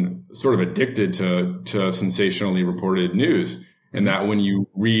gotten sort of addicted to sensationally reported news, and that when you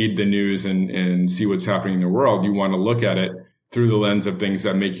read the news and see what's happening in the world, you want to look at it through the lens of things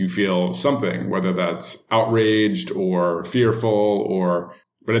that make you feel something, whether that's outraged or fearful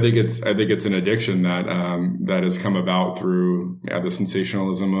but I think it's an addiction that has come about through the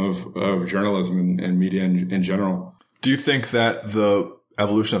sensationalism of journalism and media in general. Do you think that the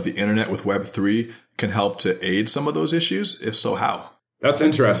evolution of the internet with Web3 can help to aid some of those issues? If so, how? That's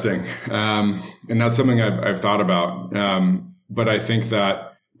interesting. And that's something I've thought about. But I think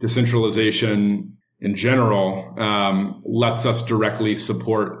that decentralization in general lets us directly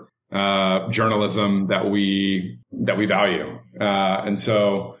support journalism that we value. And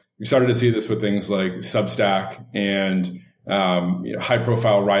so we started to see this with things like Substack and high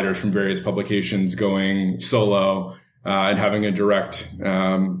profile writers from various publications going solo and having a direct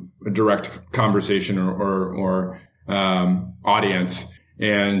conversation or audience.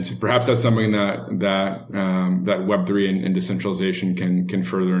 And perhaps that's something that Web3 and decentralization can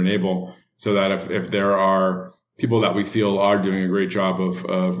further enable, so that if there are people that we feel are doing a great job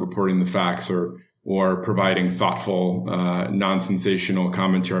of reporting the facts or providing thoughtful, non-sensational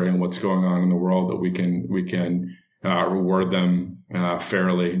commentary on what's going on in the world, that we can reward them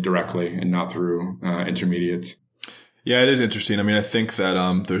fairly, directly, and not through intermediates. Yeah, it is interesting. I mean, I think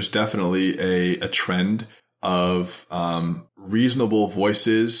that there's definitely a trend of reasonable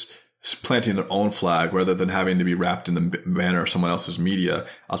voices planting their own flag rather than having to be wrapped in the banner of someone else's media.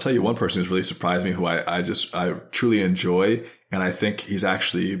 I'll tell you one person who's really surprised me, who I truly enjoy, and I think he's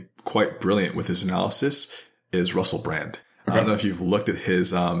actually quite brilliant with his analysis, is Russell Brand. Okay. I don't know if you've looked at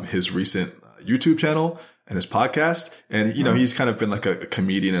his recent YouTube channel and his podcast, and he's kind of been like a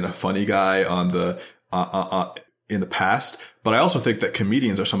comedian and a funny guy on the in the past, but I also think that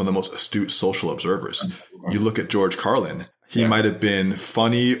comedians are some of the most astute social observers. You look at George Carlin. He might have been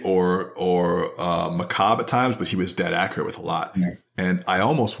funny or macabre at times, but he was dead accurate with a lot. Yeah. And I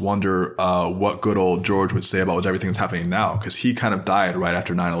almost wonder what good old George would say about everything that's happening now, because he kind of died right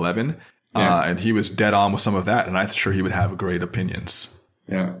after 9/11, and he was dead on with some of that, and I'm sure he would have great opinions.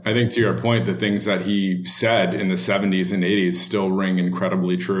 Yeah, I think to your point, the things that he said in the 70s and 80s still ring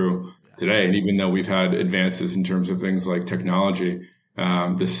incredibly true today. And even though we've had advances in terms of things like technology,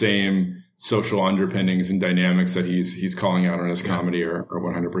 the same social underpinnings and dynamics that he's calling out in his comedy are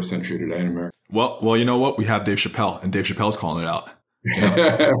 100% true today in America. Well, you know what? We have Dave Chappelle, and Dave Chappelle's calling it out.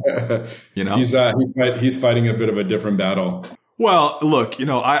 He's fighting a bit of a different battle. Well, look,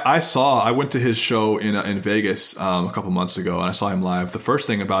 I went to his show in Vegas a couple months ago, and I saw him live. The first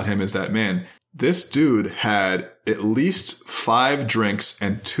thing about him is that, man, this dude had at least 5 drinks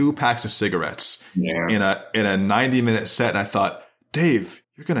and 2 packs of cigarettes in a 90-minute set, and I thought, Dave,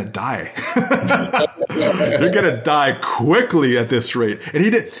 you're going to die. You're going to die quickly at this rate. And he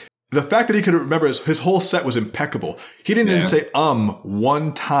did. The fact that he could remember his whole set was impeccable. He didn't even say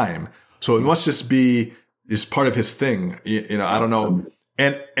one time. So it must just be part of his thing. I don't know.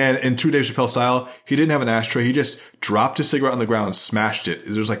 And in true Dave Chappelle style, he didn't have an ashtray. He just dropped his cigarette on the ground and smashed it.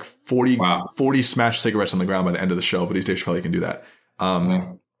 There's like 40 smashed cigarettes on the ground by the end of the show, but he's Dave Chappelle. He can do that.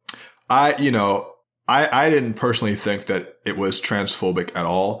 I didn't personally think that it was transphobic at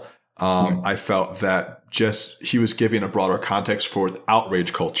all. I felt that just he was giving a broader context for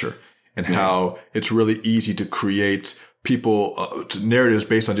outrage culture and how it's really easy to create narratives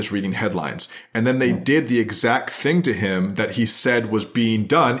based on just reading headlines. And then they did the exact thing to him that he said was being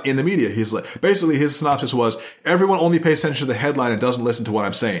done in the media. He's like, basically his synopsis was, everyone only pays attention to the headline and doesn't listen to what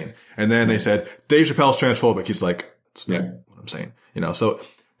I'm saying. And then they said, Dave Chappelle's transphobic. He's like, that's not what I'm saying.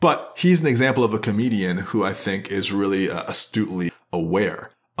 But he's an example of a comedian who I think is really astutely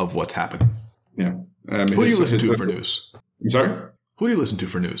aware of what's happening. Yeah. Who do you listen to for news? I'm sorry? Who do you listen to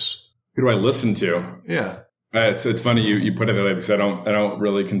for news? Who do I listen to? Yeah. It's funny you put it that way, because I don't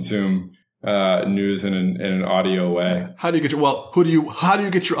really consume news in an audio way. How do you get how do you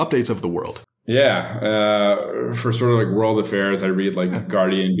get your updates of the world? Yeah. For sort of like world affairs, I read like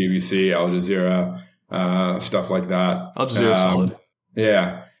Guardian, BBC, Al Jazeera, stuff like that. Al Jazeera solid.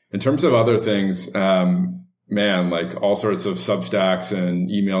 Yeah. In terms of other things, like all sorts of Substacks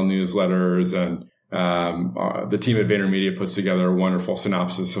and email newsletters, and the team at VaynerMedia puts together a wonderful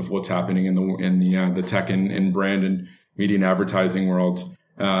synopsis of what's happening in the tech and brand and media and advertising world.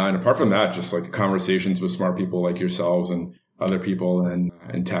 And apart from that, just like conversations with smart people like yourselves and other people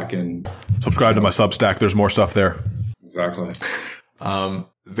in tech. And subscribe to my Substack. There's more stuff there. Exactly.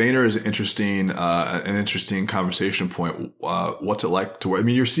 Vayner is an interesting conversation point. What's it like to work? I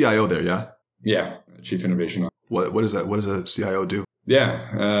mean, you're CIO there, yeah? Yeah. Chief Innovation Officer. What is that? What does a CIO do?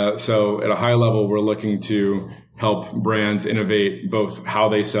 Yeah. So at a high level, we're looking to help brands innovate both how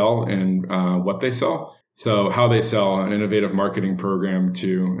they sell and what they sell. So how they sell, an innovative marketing program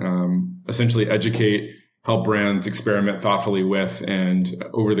to essentially educate, help brands experiment thoughtfully with, and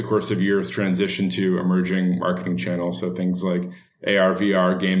over the course of years transition to emerging marketing channels. So things like AR,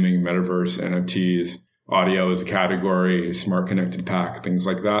 VR, gaming, metaverse, NFTs, audio as a category, smart connected pack, things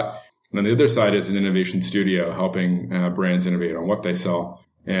like that. And on the other side is an innovation studio helping brands innovate on what they sell.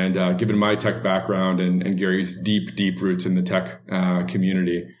 And given my tech background and Gary's deep roots in the tech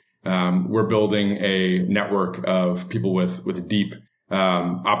community, we're building a network of people with deep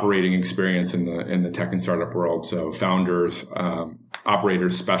operating experience in the tech and startup world. So founders,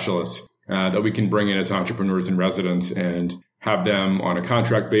 operators, specialists that we can bring in as entrepreneurs in residence and have them on a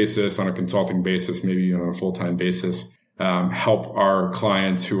contract basis, on a consulting basis, maybe on a full-time basis, help our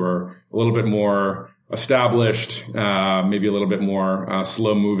clients who are a little bit more established, maybe a little bit more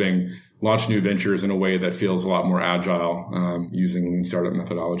slow-moving, launch new ventures in a way that feels a lot more agile using lean startup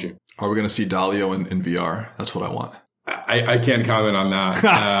methodology. Are we going to see Dalio in VR? That's what I want. I can't comment on that.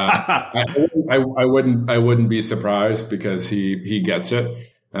 I wouldn't be surprised because he gets it.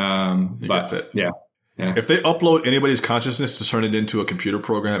 He gets it. Yeah. If they upload anybody's consciousness to turn it into a computer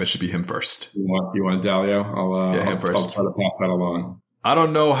program, it should be him first. You want Dalio? I'll try to pass that along. I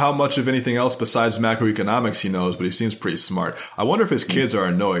don't know how much of anything else besides macroeconomics he knows, but he seems pretty smart. I wonder if his kids are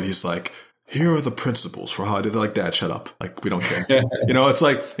annoyed. He's like, here are the principles for how I do. They're like, Dad, shut up. Like, we don't care. It's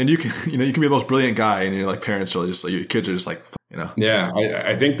like, and you can be the most brilliant guy, and your like parents are just like, your kids are just like, Yeah,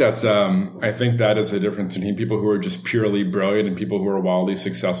 I think that's I think that is the difference between people who are just purely brilliant and people who are wildly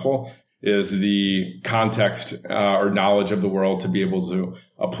successful. Is the context or knowledge of the world to be able to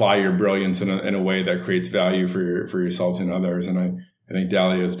apply your brilliance in a way that creates value for yourselves and others. And I think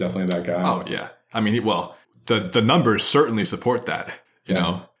Dalio is definitely that guy. Oh yeah, I mean, the numbers certainly support that. You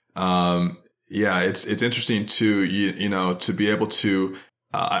know, it's interesting to to be able to.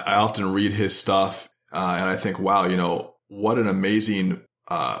 I often read his stuff and I think, wow, what an amazing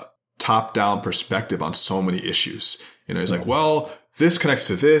top down perspective on so many issues. He's like, well, this connects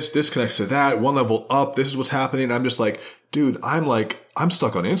to this connects to that, one level up, this is what's happening. I'm just like, dude, I'm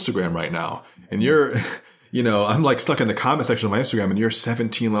stuck on Instagram right now. And you're, I'm like stuck in the comment section of my Instagram and you're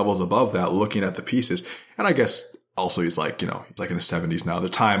 17 levels above that looking at the pieces. And I guess also he's like, he's like in his 70s now. The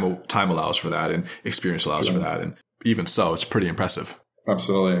time allows for that and experience allows for that. And even so, it's pretty impressive.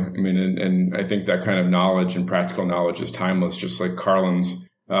 Absolutely. I mean, and I think that kind of knowledge and practical knowledge is timeless, just like Carlin's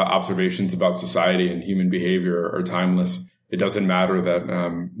observations about society and human behavior are timeless. It doesn't matter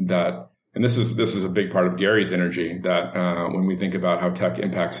that, and this is a big part of Gary's energy, that when we think about how tech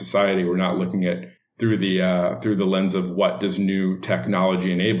impacts society, we're not looking at through the lens of what does new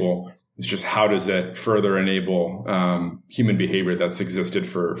technology enable. It's just how does it further enable human behavior that's existed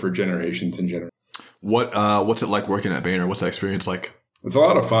for generations and generations. What's it like working at Vayner? What's that experience like? It's a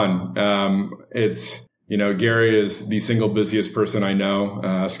lot of fun. Gary is the single busiest person I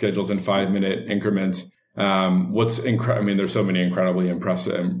know, schedules in 5-minute increments. There's so many incredibly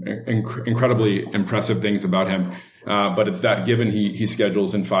impressive things about him. But it's that given he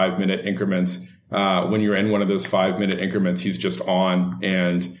schedules in 5-minute increments, when you're in one of those 5-minute increments, he's just on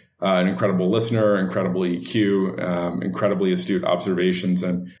and, an incredible listener, incredible EQ, incredibly astute observations,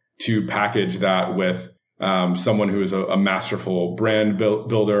 and to package that with, someone who is a masterful brand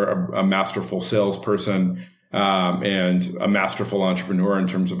builder, a masterful salesperson, and a masterful entrepreneur in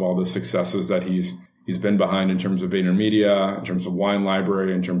terms of all the successes that he's been behind in terms of VaynerMedia, in terms of Wine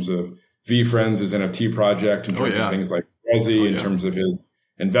Library, in terms of VFriends, his NFT project, in terms of things like Resi, in terms of his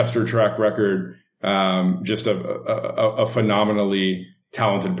investor track record, just a phenomenally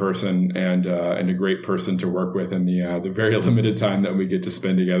talented person and a great person to work with in the very limited time that we get to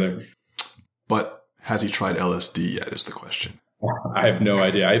spend together. But has he tried LSD yet? Is the question. I have no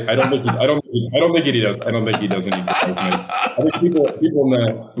idea. I don't think he does. I don't think he does any. I think people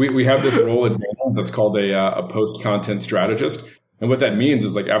know we have this role at Vayner that's called a post content strategist, and what that means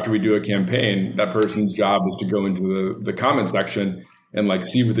is like after we do a campaign, that person's job is to go into the comment section and like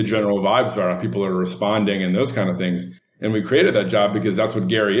see what the general vibes are, how people are responding, and those kind of things. And we created that job because that's what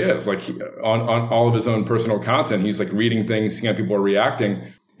Gary is. Like on all of his own personal content, he's like reading things, seeing how people are reacting.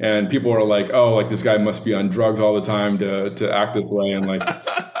 And people are like, oh, like this guy must be on drugs all the time to act this way. And like,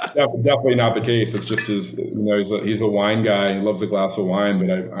 definitely not the case. It's just he's a wine guy. He loves a glass of wine.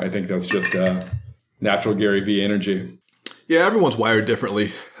 But I think that's just natural Gary V energy. Yeah, everyone's wired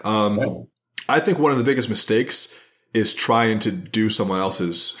differently. I think one of the biggest mistakes is trying to do someone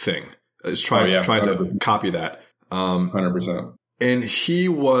else's thing. Is trying to copy that. 100%. And he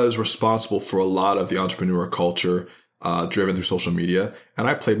was responsible for a lot of the entrepreneur culture. driven through social media. And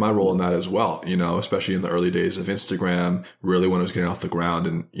I played my role in that as well, especially in the early days of Instagram, really when it was getting off the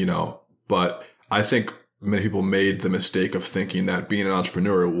ground but I think many people made the mistake of thinking that being an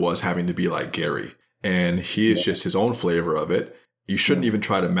entrepreneur was having to be like Gary, and he is just his own flavor of it. You shouldn't even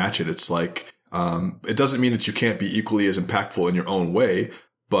try to match it. It's like, it doesn't mean that you can't be equally as impactful in your own way,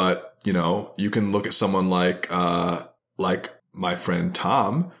 but you can look at someone like my friend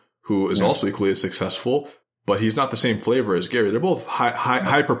Tom, who is also equally as successful, but he's not the same flavor as Gary. They're both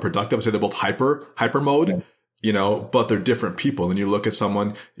hyper productive. I say they're both hyper mode, but they're different people. And you look at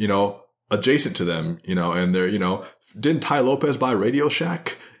someone, adjacent to them, and they're, didn't Ty Lopez buy Radio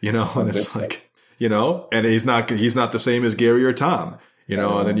Shack, and it's like, and he's not the same as Gary or Tom,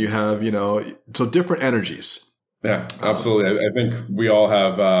 and then you have, so different energies. Yeah, absolutely. I think we all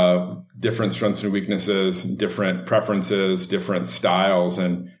have different strengths and weaknesses, different preferences, different styles,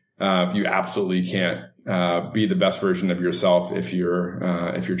 and you absolutely can't be the best version of yourself if you're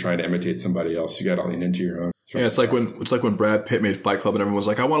trying to imitate somebody else. You got to lean into your own. Yeah, it's like when Brad Pitt made Fight Club and everyone was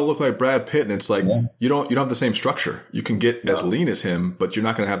like, I want to look like Brad Pitt. And it's like, you don't have the same structure. You can get as lean as him, but you're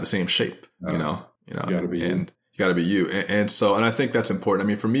not going to have the same shape, you gotta be you gotta be you. And I think that's important. I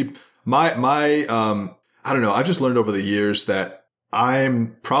mean, for me, my I don't know. I've just learned over the years that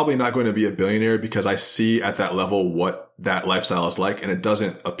I'm probably not going to be a billionaire because I see at that level what that lifestyle is like, and it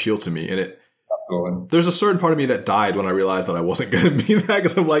doesn't appeal to me. And there's a certain part of me that died when I realized that I wasn't going to be that,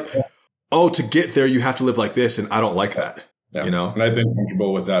 because I'm like, oh, to get there, you have to live like this. And I don't like that, And I've been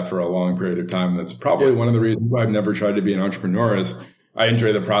comfortable with that for a long period of time. That's probably one of the reasons why I've never tried to be an entrepreneur is I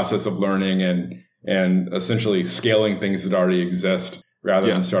enjoy the process of learning and essentially scaling things that already exist rather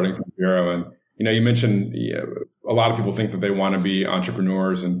than starting from zero. And, you mentioned a lot of people think that they want to be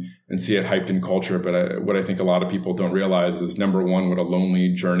entrepreneurs and see it hyped in culture. But what I think a lot of people don't realize is, number one, what a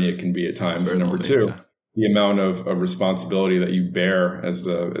lonely journey it can be at times. And number two, the amount of responsibility that you bear as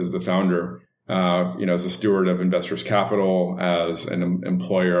the founder, as a steward of investors' capital, as an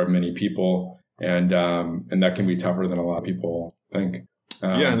employer of many people. And that can be tougher than a lot of people think.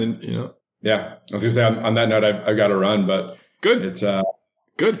 And then, Yeah. I was going to say on that note, I've got to run, but good. It's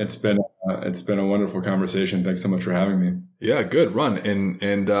good. It's been a wonderful conversation. Thanks so much for having me. Yeah, good. Run.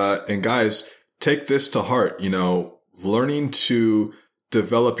 And guys, take this to heart, learning to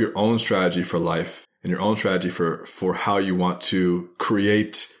develop your own strategy for life and your own strategy for how you want to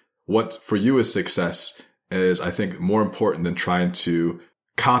create what for you is success is, I think, more important than trying to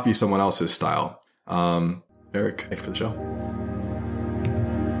copy someone else's style. Eric, thank you for the show.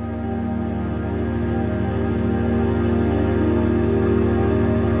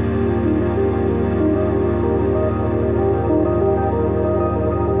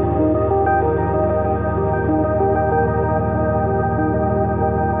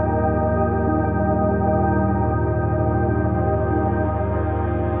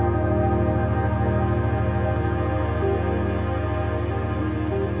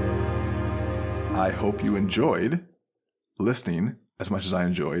 I hope you enjoyed listening as much as I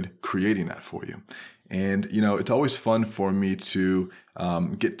enjoyed creating that for you. And, it's always fun for me to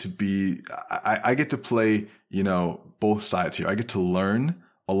get to be, I get to play, both sides here. I get to learn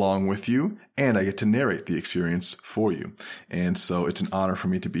along with you, and I get to narrate the experience for you. And so it's an honor for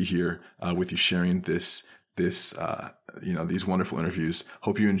me to be here with you, sharing these wonderful interviews.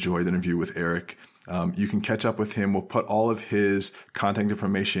 Hope you enjoyed the interview with Eric. You can catch up with him. We'll put all of his contact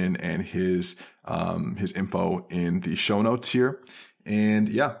information and his info in the show notes here. And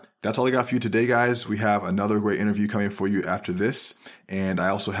that's all I got for you today, guys. We have another great interview coming for you after this. And I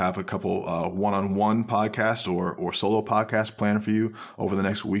also have a couple one-on-one podcasts or solo podcasts planned for you over the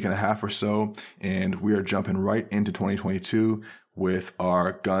next week and a half or so. And we are jumping right into 2022 with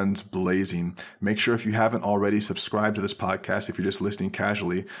our guns blazing. Make sure, if you haven't already, subscribe to this podcast. If you're just listening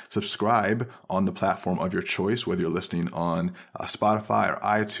casually, subscribe on the platform of your choice, whether you're listening on Spotify or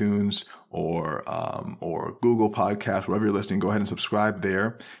iTunes or Google Podcasts, wherever you're listening. Go ahead and subscribe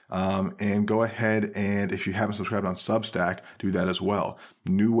there. And go ahead and, if you haven't subscribed on Substack, do that as well.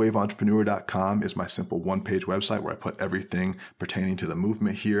 NewWaveEntrepreneur.com is my simple one-page website where I put everything pertaining to the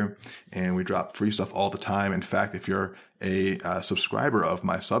movement here. And we drop free stuff all the time. In fact, if you're a subscriber of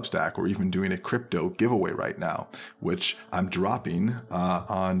my Substack, we're even doing a crypto giveaway right now, which I'm dropping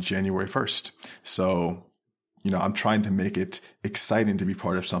on January 1st. So, I'm trying to make it exciting to be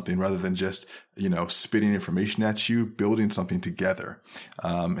part of something rather than just, spitting information at you, building something together.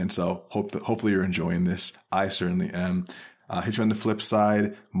 And so hopefully you're enjoying this. I certainly am. Hit you on the flip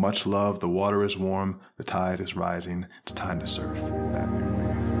side. Much love. The water is warm. The tide is rising. It's time to surf that new wave.